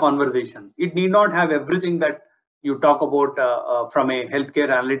for the conversation. It need not have everything that you talk about from a healthcare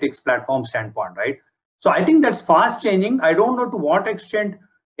analytics platform standpoint, right? So I think that's fast changing. I don't know to what extent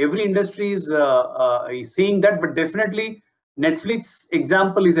every industry is seeing that, but definitely Netflix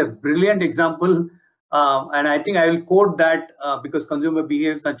example is a brilliant example. And I think I will quote that because consumer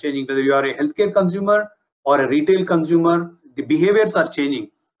behaviors are changing. Whether you are a healthcare consumer or a retail consumer, the behaviors are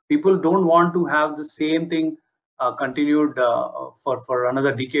changing. People don't want to have the same thing continued for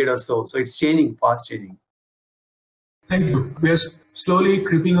another decade or so. So it's changing, fast changing. Thank you. We are slowly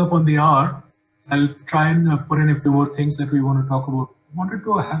creeping up on the hour. I'll try and put in a few more things that we want to talk about. I wanted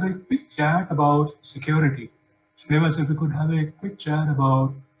to have a quick chat about security. Srinivas, if we could have a quick chat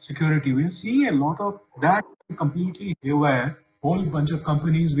about security. We are seeing a lot of that completely haywire. Whole bunch of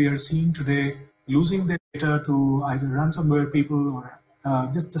companies we are seeing today losing their data to either ransomware people or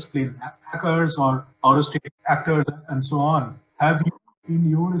just plain hackers or out-of-state actors and so on. Have you, in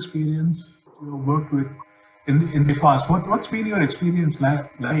your experience, worked with in the past, what's been your experience like?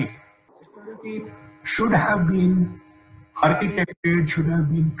 Security should have been architected, should have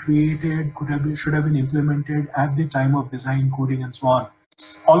been created, should have been implemented at the time of design, coding, and so on.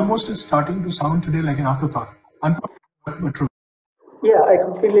 Almost is starting to sound today like an afterthought. Unfortunately, but true. Yeah, I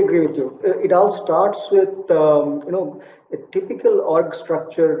completely agree with you. It all starts with a typical org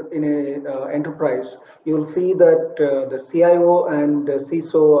structure in a enterprise. You will see that the CIO and the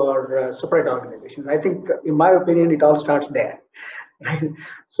CISO are separate organizations. I think, in my opinion, it all starts there.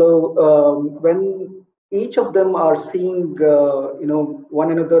 So when each of them are seeing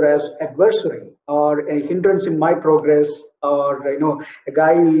one another as adversary or a hindrance in my progress, or a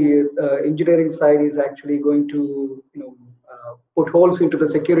guy engineering side is actually going to put holes into the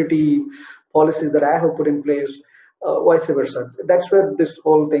security policies that I have put in place, vice versa. That's where this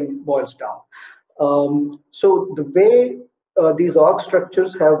whole thing boils down. So the way these org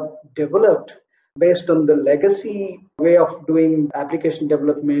structures have developed based on the legacy way of doing application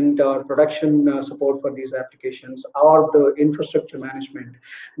development or production support for these applications, or the infrastructure management,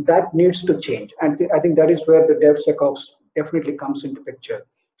 that needs to change. And I think that is where the DevSecOps definitely comes into picture.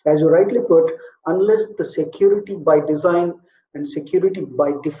 As you rightly put, unless the security by design and security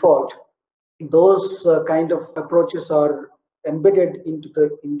by default, those kind of approaches are embedded into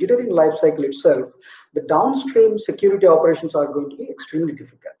the engineering lifecycle itself, the downstream security operations are going to be extremely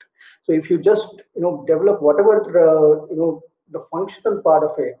difficult. So if you just develop whatever the functional part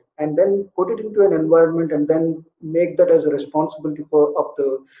of it, and then put it into an environment, and then make that as a responsibility of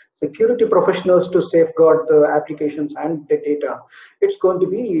the security professionals to safeguard the applications and the data, it's going to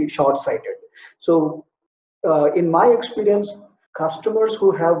be short-sighted. So in my experience, customers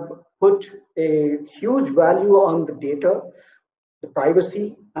who have put a huge value on the data, the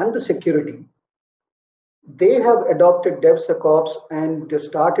privacy, and the security, they have adopted DevSecOps and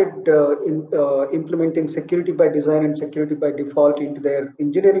started implementing security by design and security by default into their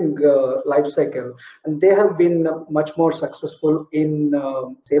engineering lifecycle. And they have been much more successful in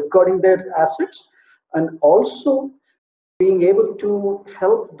safeguarding their assets, and also being able to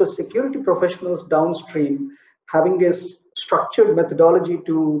help the security professionals downstream, having a structured methodology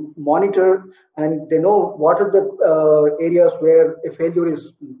to monitor, and they know what are the areas where a failure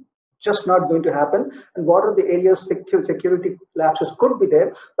is just not going to happen, and what are the areas security lapses could be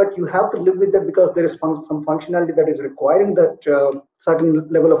there, but you have to live with that because there is some functionality that is requiring that certain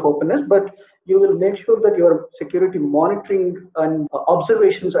level of openness, but you will make sure that your security monitoring and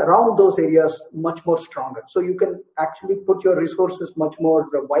observations around those areas much more stronger. So you can actually put your resources much more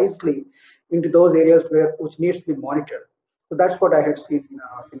wisely into those areas which needs to be monitored. So that's what I have seen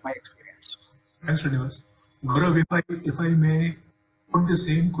in my experience. Thanks, Srinivas. Gaurav, if I may put the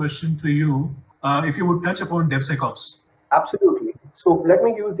same question to you, if you would touch upon DevSecOps. Absolutely. So let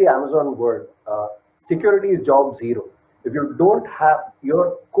me use the Amazon word. Security is job zero. If you don't have,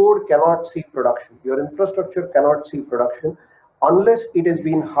 your code cannot see production, your infrastructure cannot see production unless it has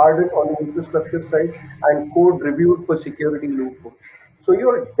been hardened on the infrastructure side and code reviewed for security loopholes. So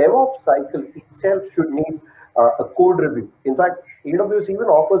your DevOps cycle itself should need a code review. In fact, AWS even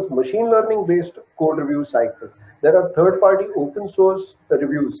offers machine learning based code review cycles. There are third-party open source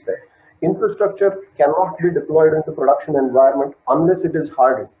reviews there. Infrastructure cannot be deployed into production environment unless it is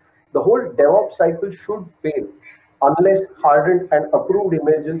hardened. The whole DevOps cycle should fail unless hardened and approved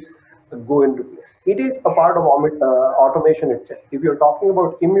images go into place. It is a part of automation itself. If you're talking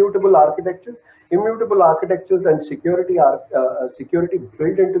about immutable architectures and security security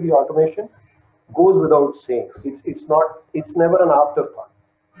built into the automation goes without saying. It's never an afterthought.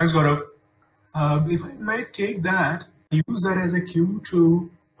 Thanks, Gaurav. If I might take that, use that as a cue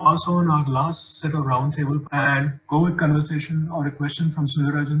to pass on our last set of roundtable and go with conversation or a question from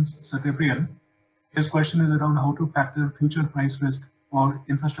Sundarajan Satyapriyan. His question is around how to factor future price risk or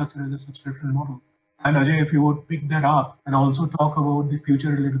infrastructure as a subscription model. And Ajay, if you would pick that up and also talk about the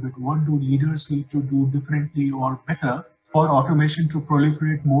future a little bit, what do leaders need to do differently or better for automation to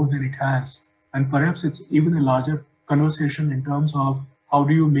proliferate more than it has? And perhaps it's even a larger conversation in terms of how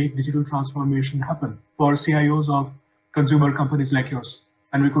do you make digital transformation happen for CIOs of consumer companies like yours?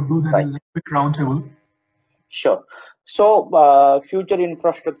 And we could do that in a quick roundtable. Sure. So future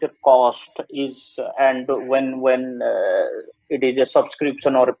infrastructure cost is, and when it is a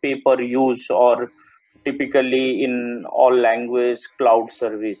subscription or a pay-per-use, or typically in all language cloud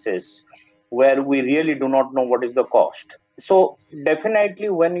services, where we really do not know what is the cost. So definitely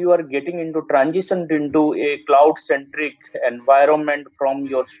when you are getting into transitioned into a cloud-centric environment from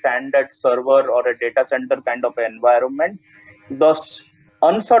your standard server or a data center kind of environment, thus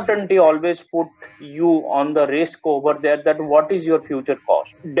uncertainty always put you on the risk over there, that what is your future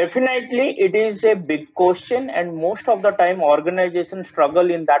cost. Definitely it is a big question, and most of the time organizations struggle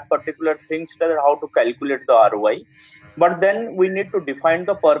in that particular things, that how to calculate the ROI. But then we need to define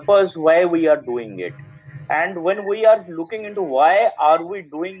the purpose why we are doing it. And when we are looking into why are we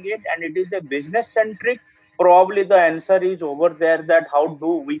doing it, and it is a business centric, probably the answer is over there, that how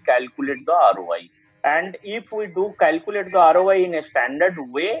do we calculate the ROI. And if we do calculate the ROI in a standard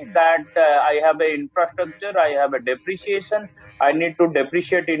way, that I have an infrastructure, I have a depreciation, I need to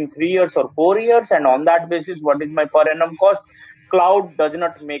depreciate in 3 years or 4 years, and on that basis, what is my per annum cost? Cloud does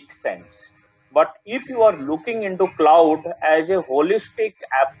not make sense. But if you are looking into cloud as a holistic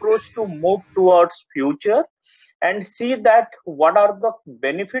approach to move towards future, and see that what are the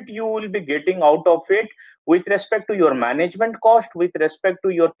benefit you will be getting out of it, with respect to your management cost, with respect to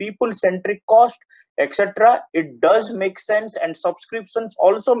your people centric cost, etc., it does make sense, and subscriptions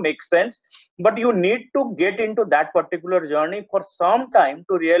also make sense. But you need to get into that particular journey for some time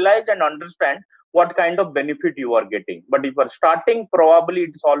to realize and understand what kind of benefit you are getting. But if you are starting, probably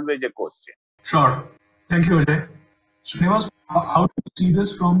it's always a question. Sure. Thank you, Ajay. Srinivas, how do you see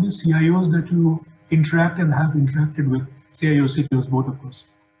this from the CIOs that you interact and have interacted with? CIOs, CTOs, both of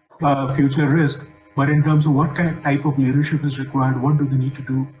us. Future risk, but in terms of what type of leadership is required, what do they need to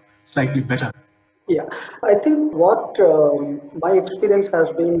do slightly better? Yeah, I think what my experience has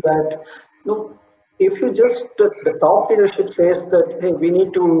been that, if you just, the top leadership says that, hey, we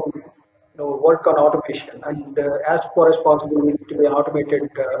need to work on automation, and as far as possible, we need to be an automated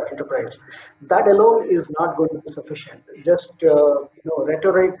enterprise. That alone is not going to be sufficient. Just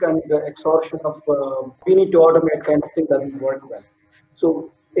rhetoric and extortion of we need to automate kind of thing doesn't work well.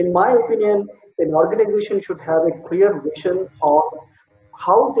 So, in my opinion, an organization should have a clear vision of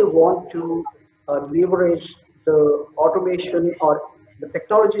how they want to leverage the automation or the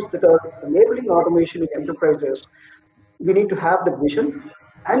technologies that are enabling automation in enterprises. We need to have the vision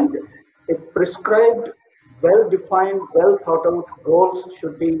and a prescribed, well-defined, well-thought-out goals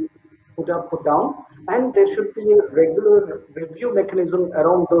should be put down, and there should be a regular review mechanism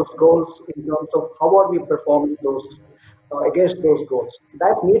around those goals in terms of how are we performing those against those goals.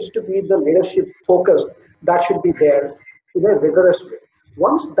 That needs to be the leadership focus that should be there in a rigorous way.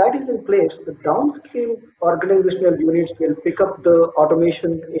 Once that is in place, the downstream organizational units will pick up the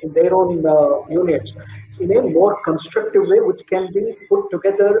automation in their own units in a more constructive way, which can be put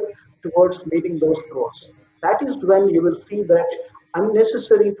together towards meeting those goals. That is when you will see that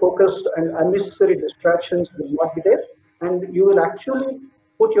unnecessary focus and unnecessary distractions will not be there, and you will actually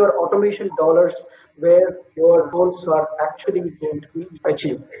put your automation dollars where your goals are actually going to be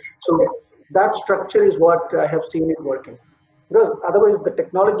achieved. So that structure is what I have seen it working. Because otherwise the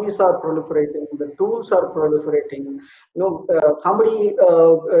technologies are proliferating, the tools are proliferating. Somebody,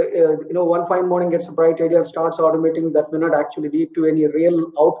 one fine morning gets a bright idea and starts automating, that may not actually lead to any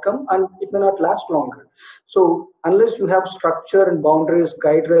real outcome, and it may not last longer. So unless you have structure and boundaries,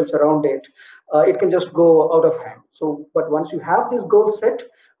 guide rails around it, it can just go out of hand. So, but once you have this goal set,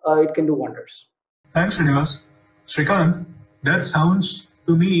 it can do wonders. Thanks, Srinivas. Srikant, that sounds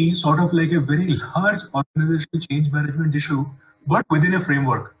to me sort of like a very large organizational change management issue, but within a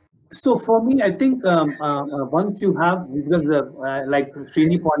framework. So for me, I think once you have, because like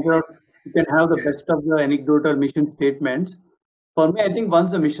Srini pointed out, you can have the best of the anecdotal mission statements. For me, I think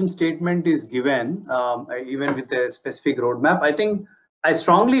once the mission statement is given, even with a specific roadmap, I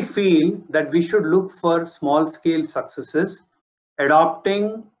strongly feel that we should look for small scale successes,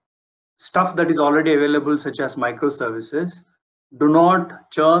 adopting stuff that is already available, such as microservices. Do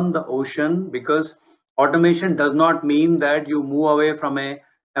not churn the ocean, because automation does not mean that you move away from a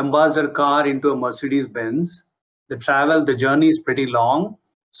ambassador car into a Mercedes Benz. The journey is pretty long.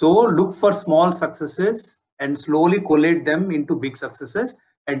 So look for small successes and slowly collate them into big successes,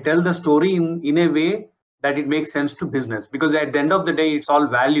 and tell the story in a way that it makes sense to business. Because at the end of the day, it's all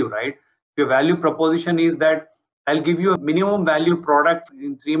value, right? Your value proposition is that I'll give you a minimum value product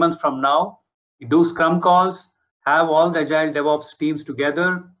in 3 months from now. You do Scrum calls, have all the agile DevOps teams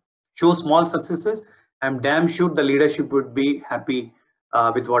together, show small successes. I'm damn sure the leadership would be happy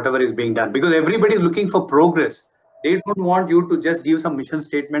with whatever is being done, because everybody is looking for progress. They don't want you to just give some mission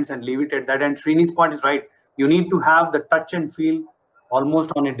statements and leave it at that. And Srini's point is right. You need to have the touch and feel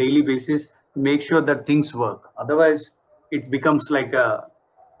almost on a daily basis to make sure that things work. Otherwise, it becomes like a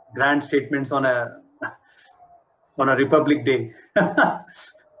grand statements on a Republic Day.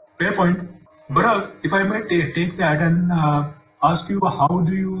 Fair point. But if I might take that and ask you, how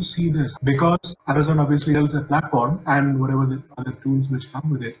do you see this? Because Amazon obviously sells a platform and whatever the other tools which come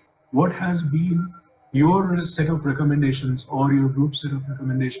with it. What has been your set of recommendations or your group set of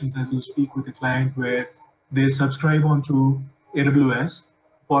recommendations as you speak with a client where they subscribe onto AWS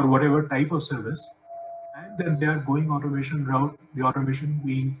for whatever type of service, and then they are going automation route, the automation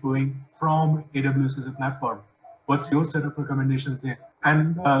being flowing from AWS as a platform. What's your set of recommendations there?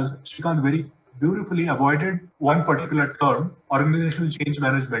 And Shrikant very beautifully avoided one particular term, organizational change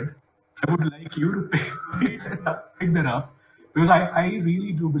management. I would like you to pick that up because I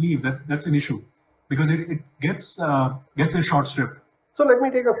really do believe that that's an issue because it gets a short strip. So let me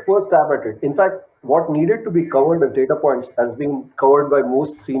take a first stab at it. In fact, what needed to be covered as data points has been covered by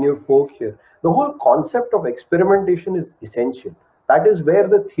most senior folk here. The whole concept of experimentation is essential. That is where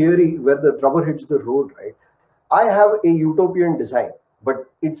the theory, where the rubber hits the road, right? I have a utopian design, but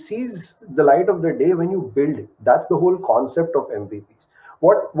it sees the light of the day when you build it. That's the whole concept of MVPs.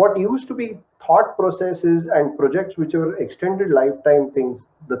 What used to be thought processes and projects which are extended lifetime things,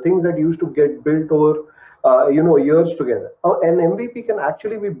 the things that used to get built over years together. An MVP can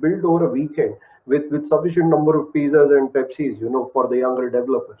actually be built over a weekend with sufficient number of pizzas and Pepsis, for the younger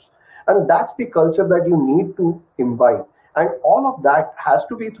developers. And that's the culture that you need to imbibe. And all of that has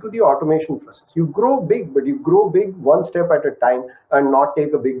to be through the automation process. You grow big, but you grow big one step at a time and not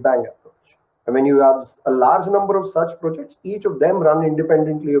take a big bang approach. And when you have a large number of such projects, each of them run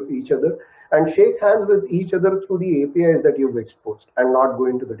independently of each other and shake hands with each other through the APIs that you've exposed and not go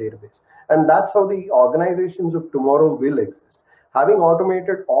into the database. And that's how the organizations of tomorrow will exist. Having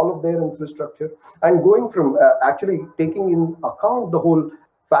automated all of their infrastructure and going from actually taking in account the whole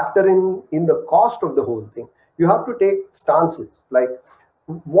factor in the cost of the whole thing, you have to take stances like,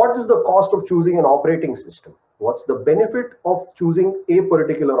 what is the cost of choosing an operating system? What's the benefit of choosing a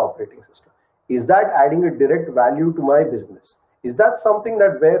particular operating system? Is that adding a direct value to my business? Is that something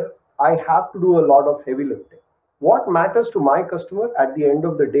that where I have to do a lot of heavy lifting? What matters to my customer at the end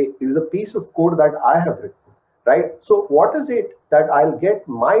of the day is the piece of code that I have written, right? So what is it that I'll get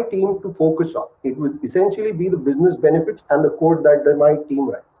my team to focus on? It would essentially be the business benefits and the code that my team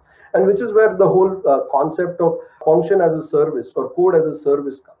writes. And which is where the whole concept of function as a service or code as a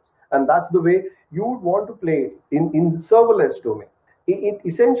service comes. And that's the way you would want to play it in the serverless domain. It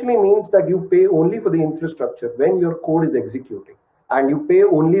essentially means that you pay only for the infrastructure when your code is executing. And you pay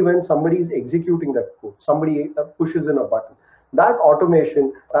only when somebody is executing that code. Somebody pushes in a button. That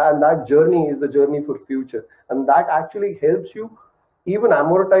automation and that journey is the journey for future. And that actually helps you even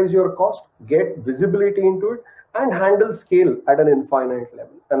amortize your cost, get visibility into it, and handle scale at an infinite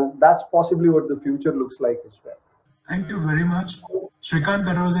level. And that's possibly what the future looks like as well. Thank you very much. Shrikant,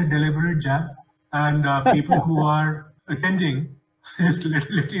 that was a deliberate jab. And people who are attending, just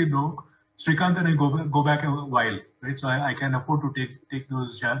let you know, Shrikant and I go back a while, right? So I can afford to take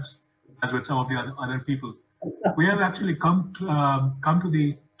those jabs as with some of the other people. We have actually come to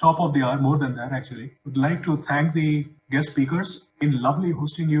the top of the hour, more than that actually. Would like to thank the guest speakers. Been lovely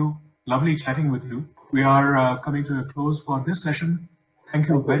hosting you, lovely chatting with you. We are coming to a close for this session. Thank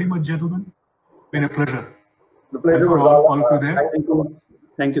you very much, gentlemen. Been a pleasure. The pleasure was all crew there. Thank you.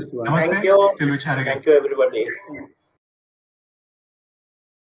 Thank you, Suvan. Thank you. Till we chat again. Thank you, everybody.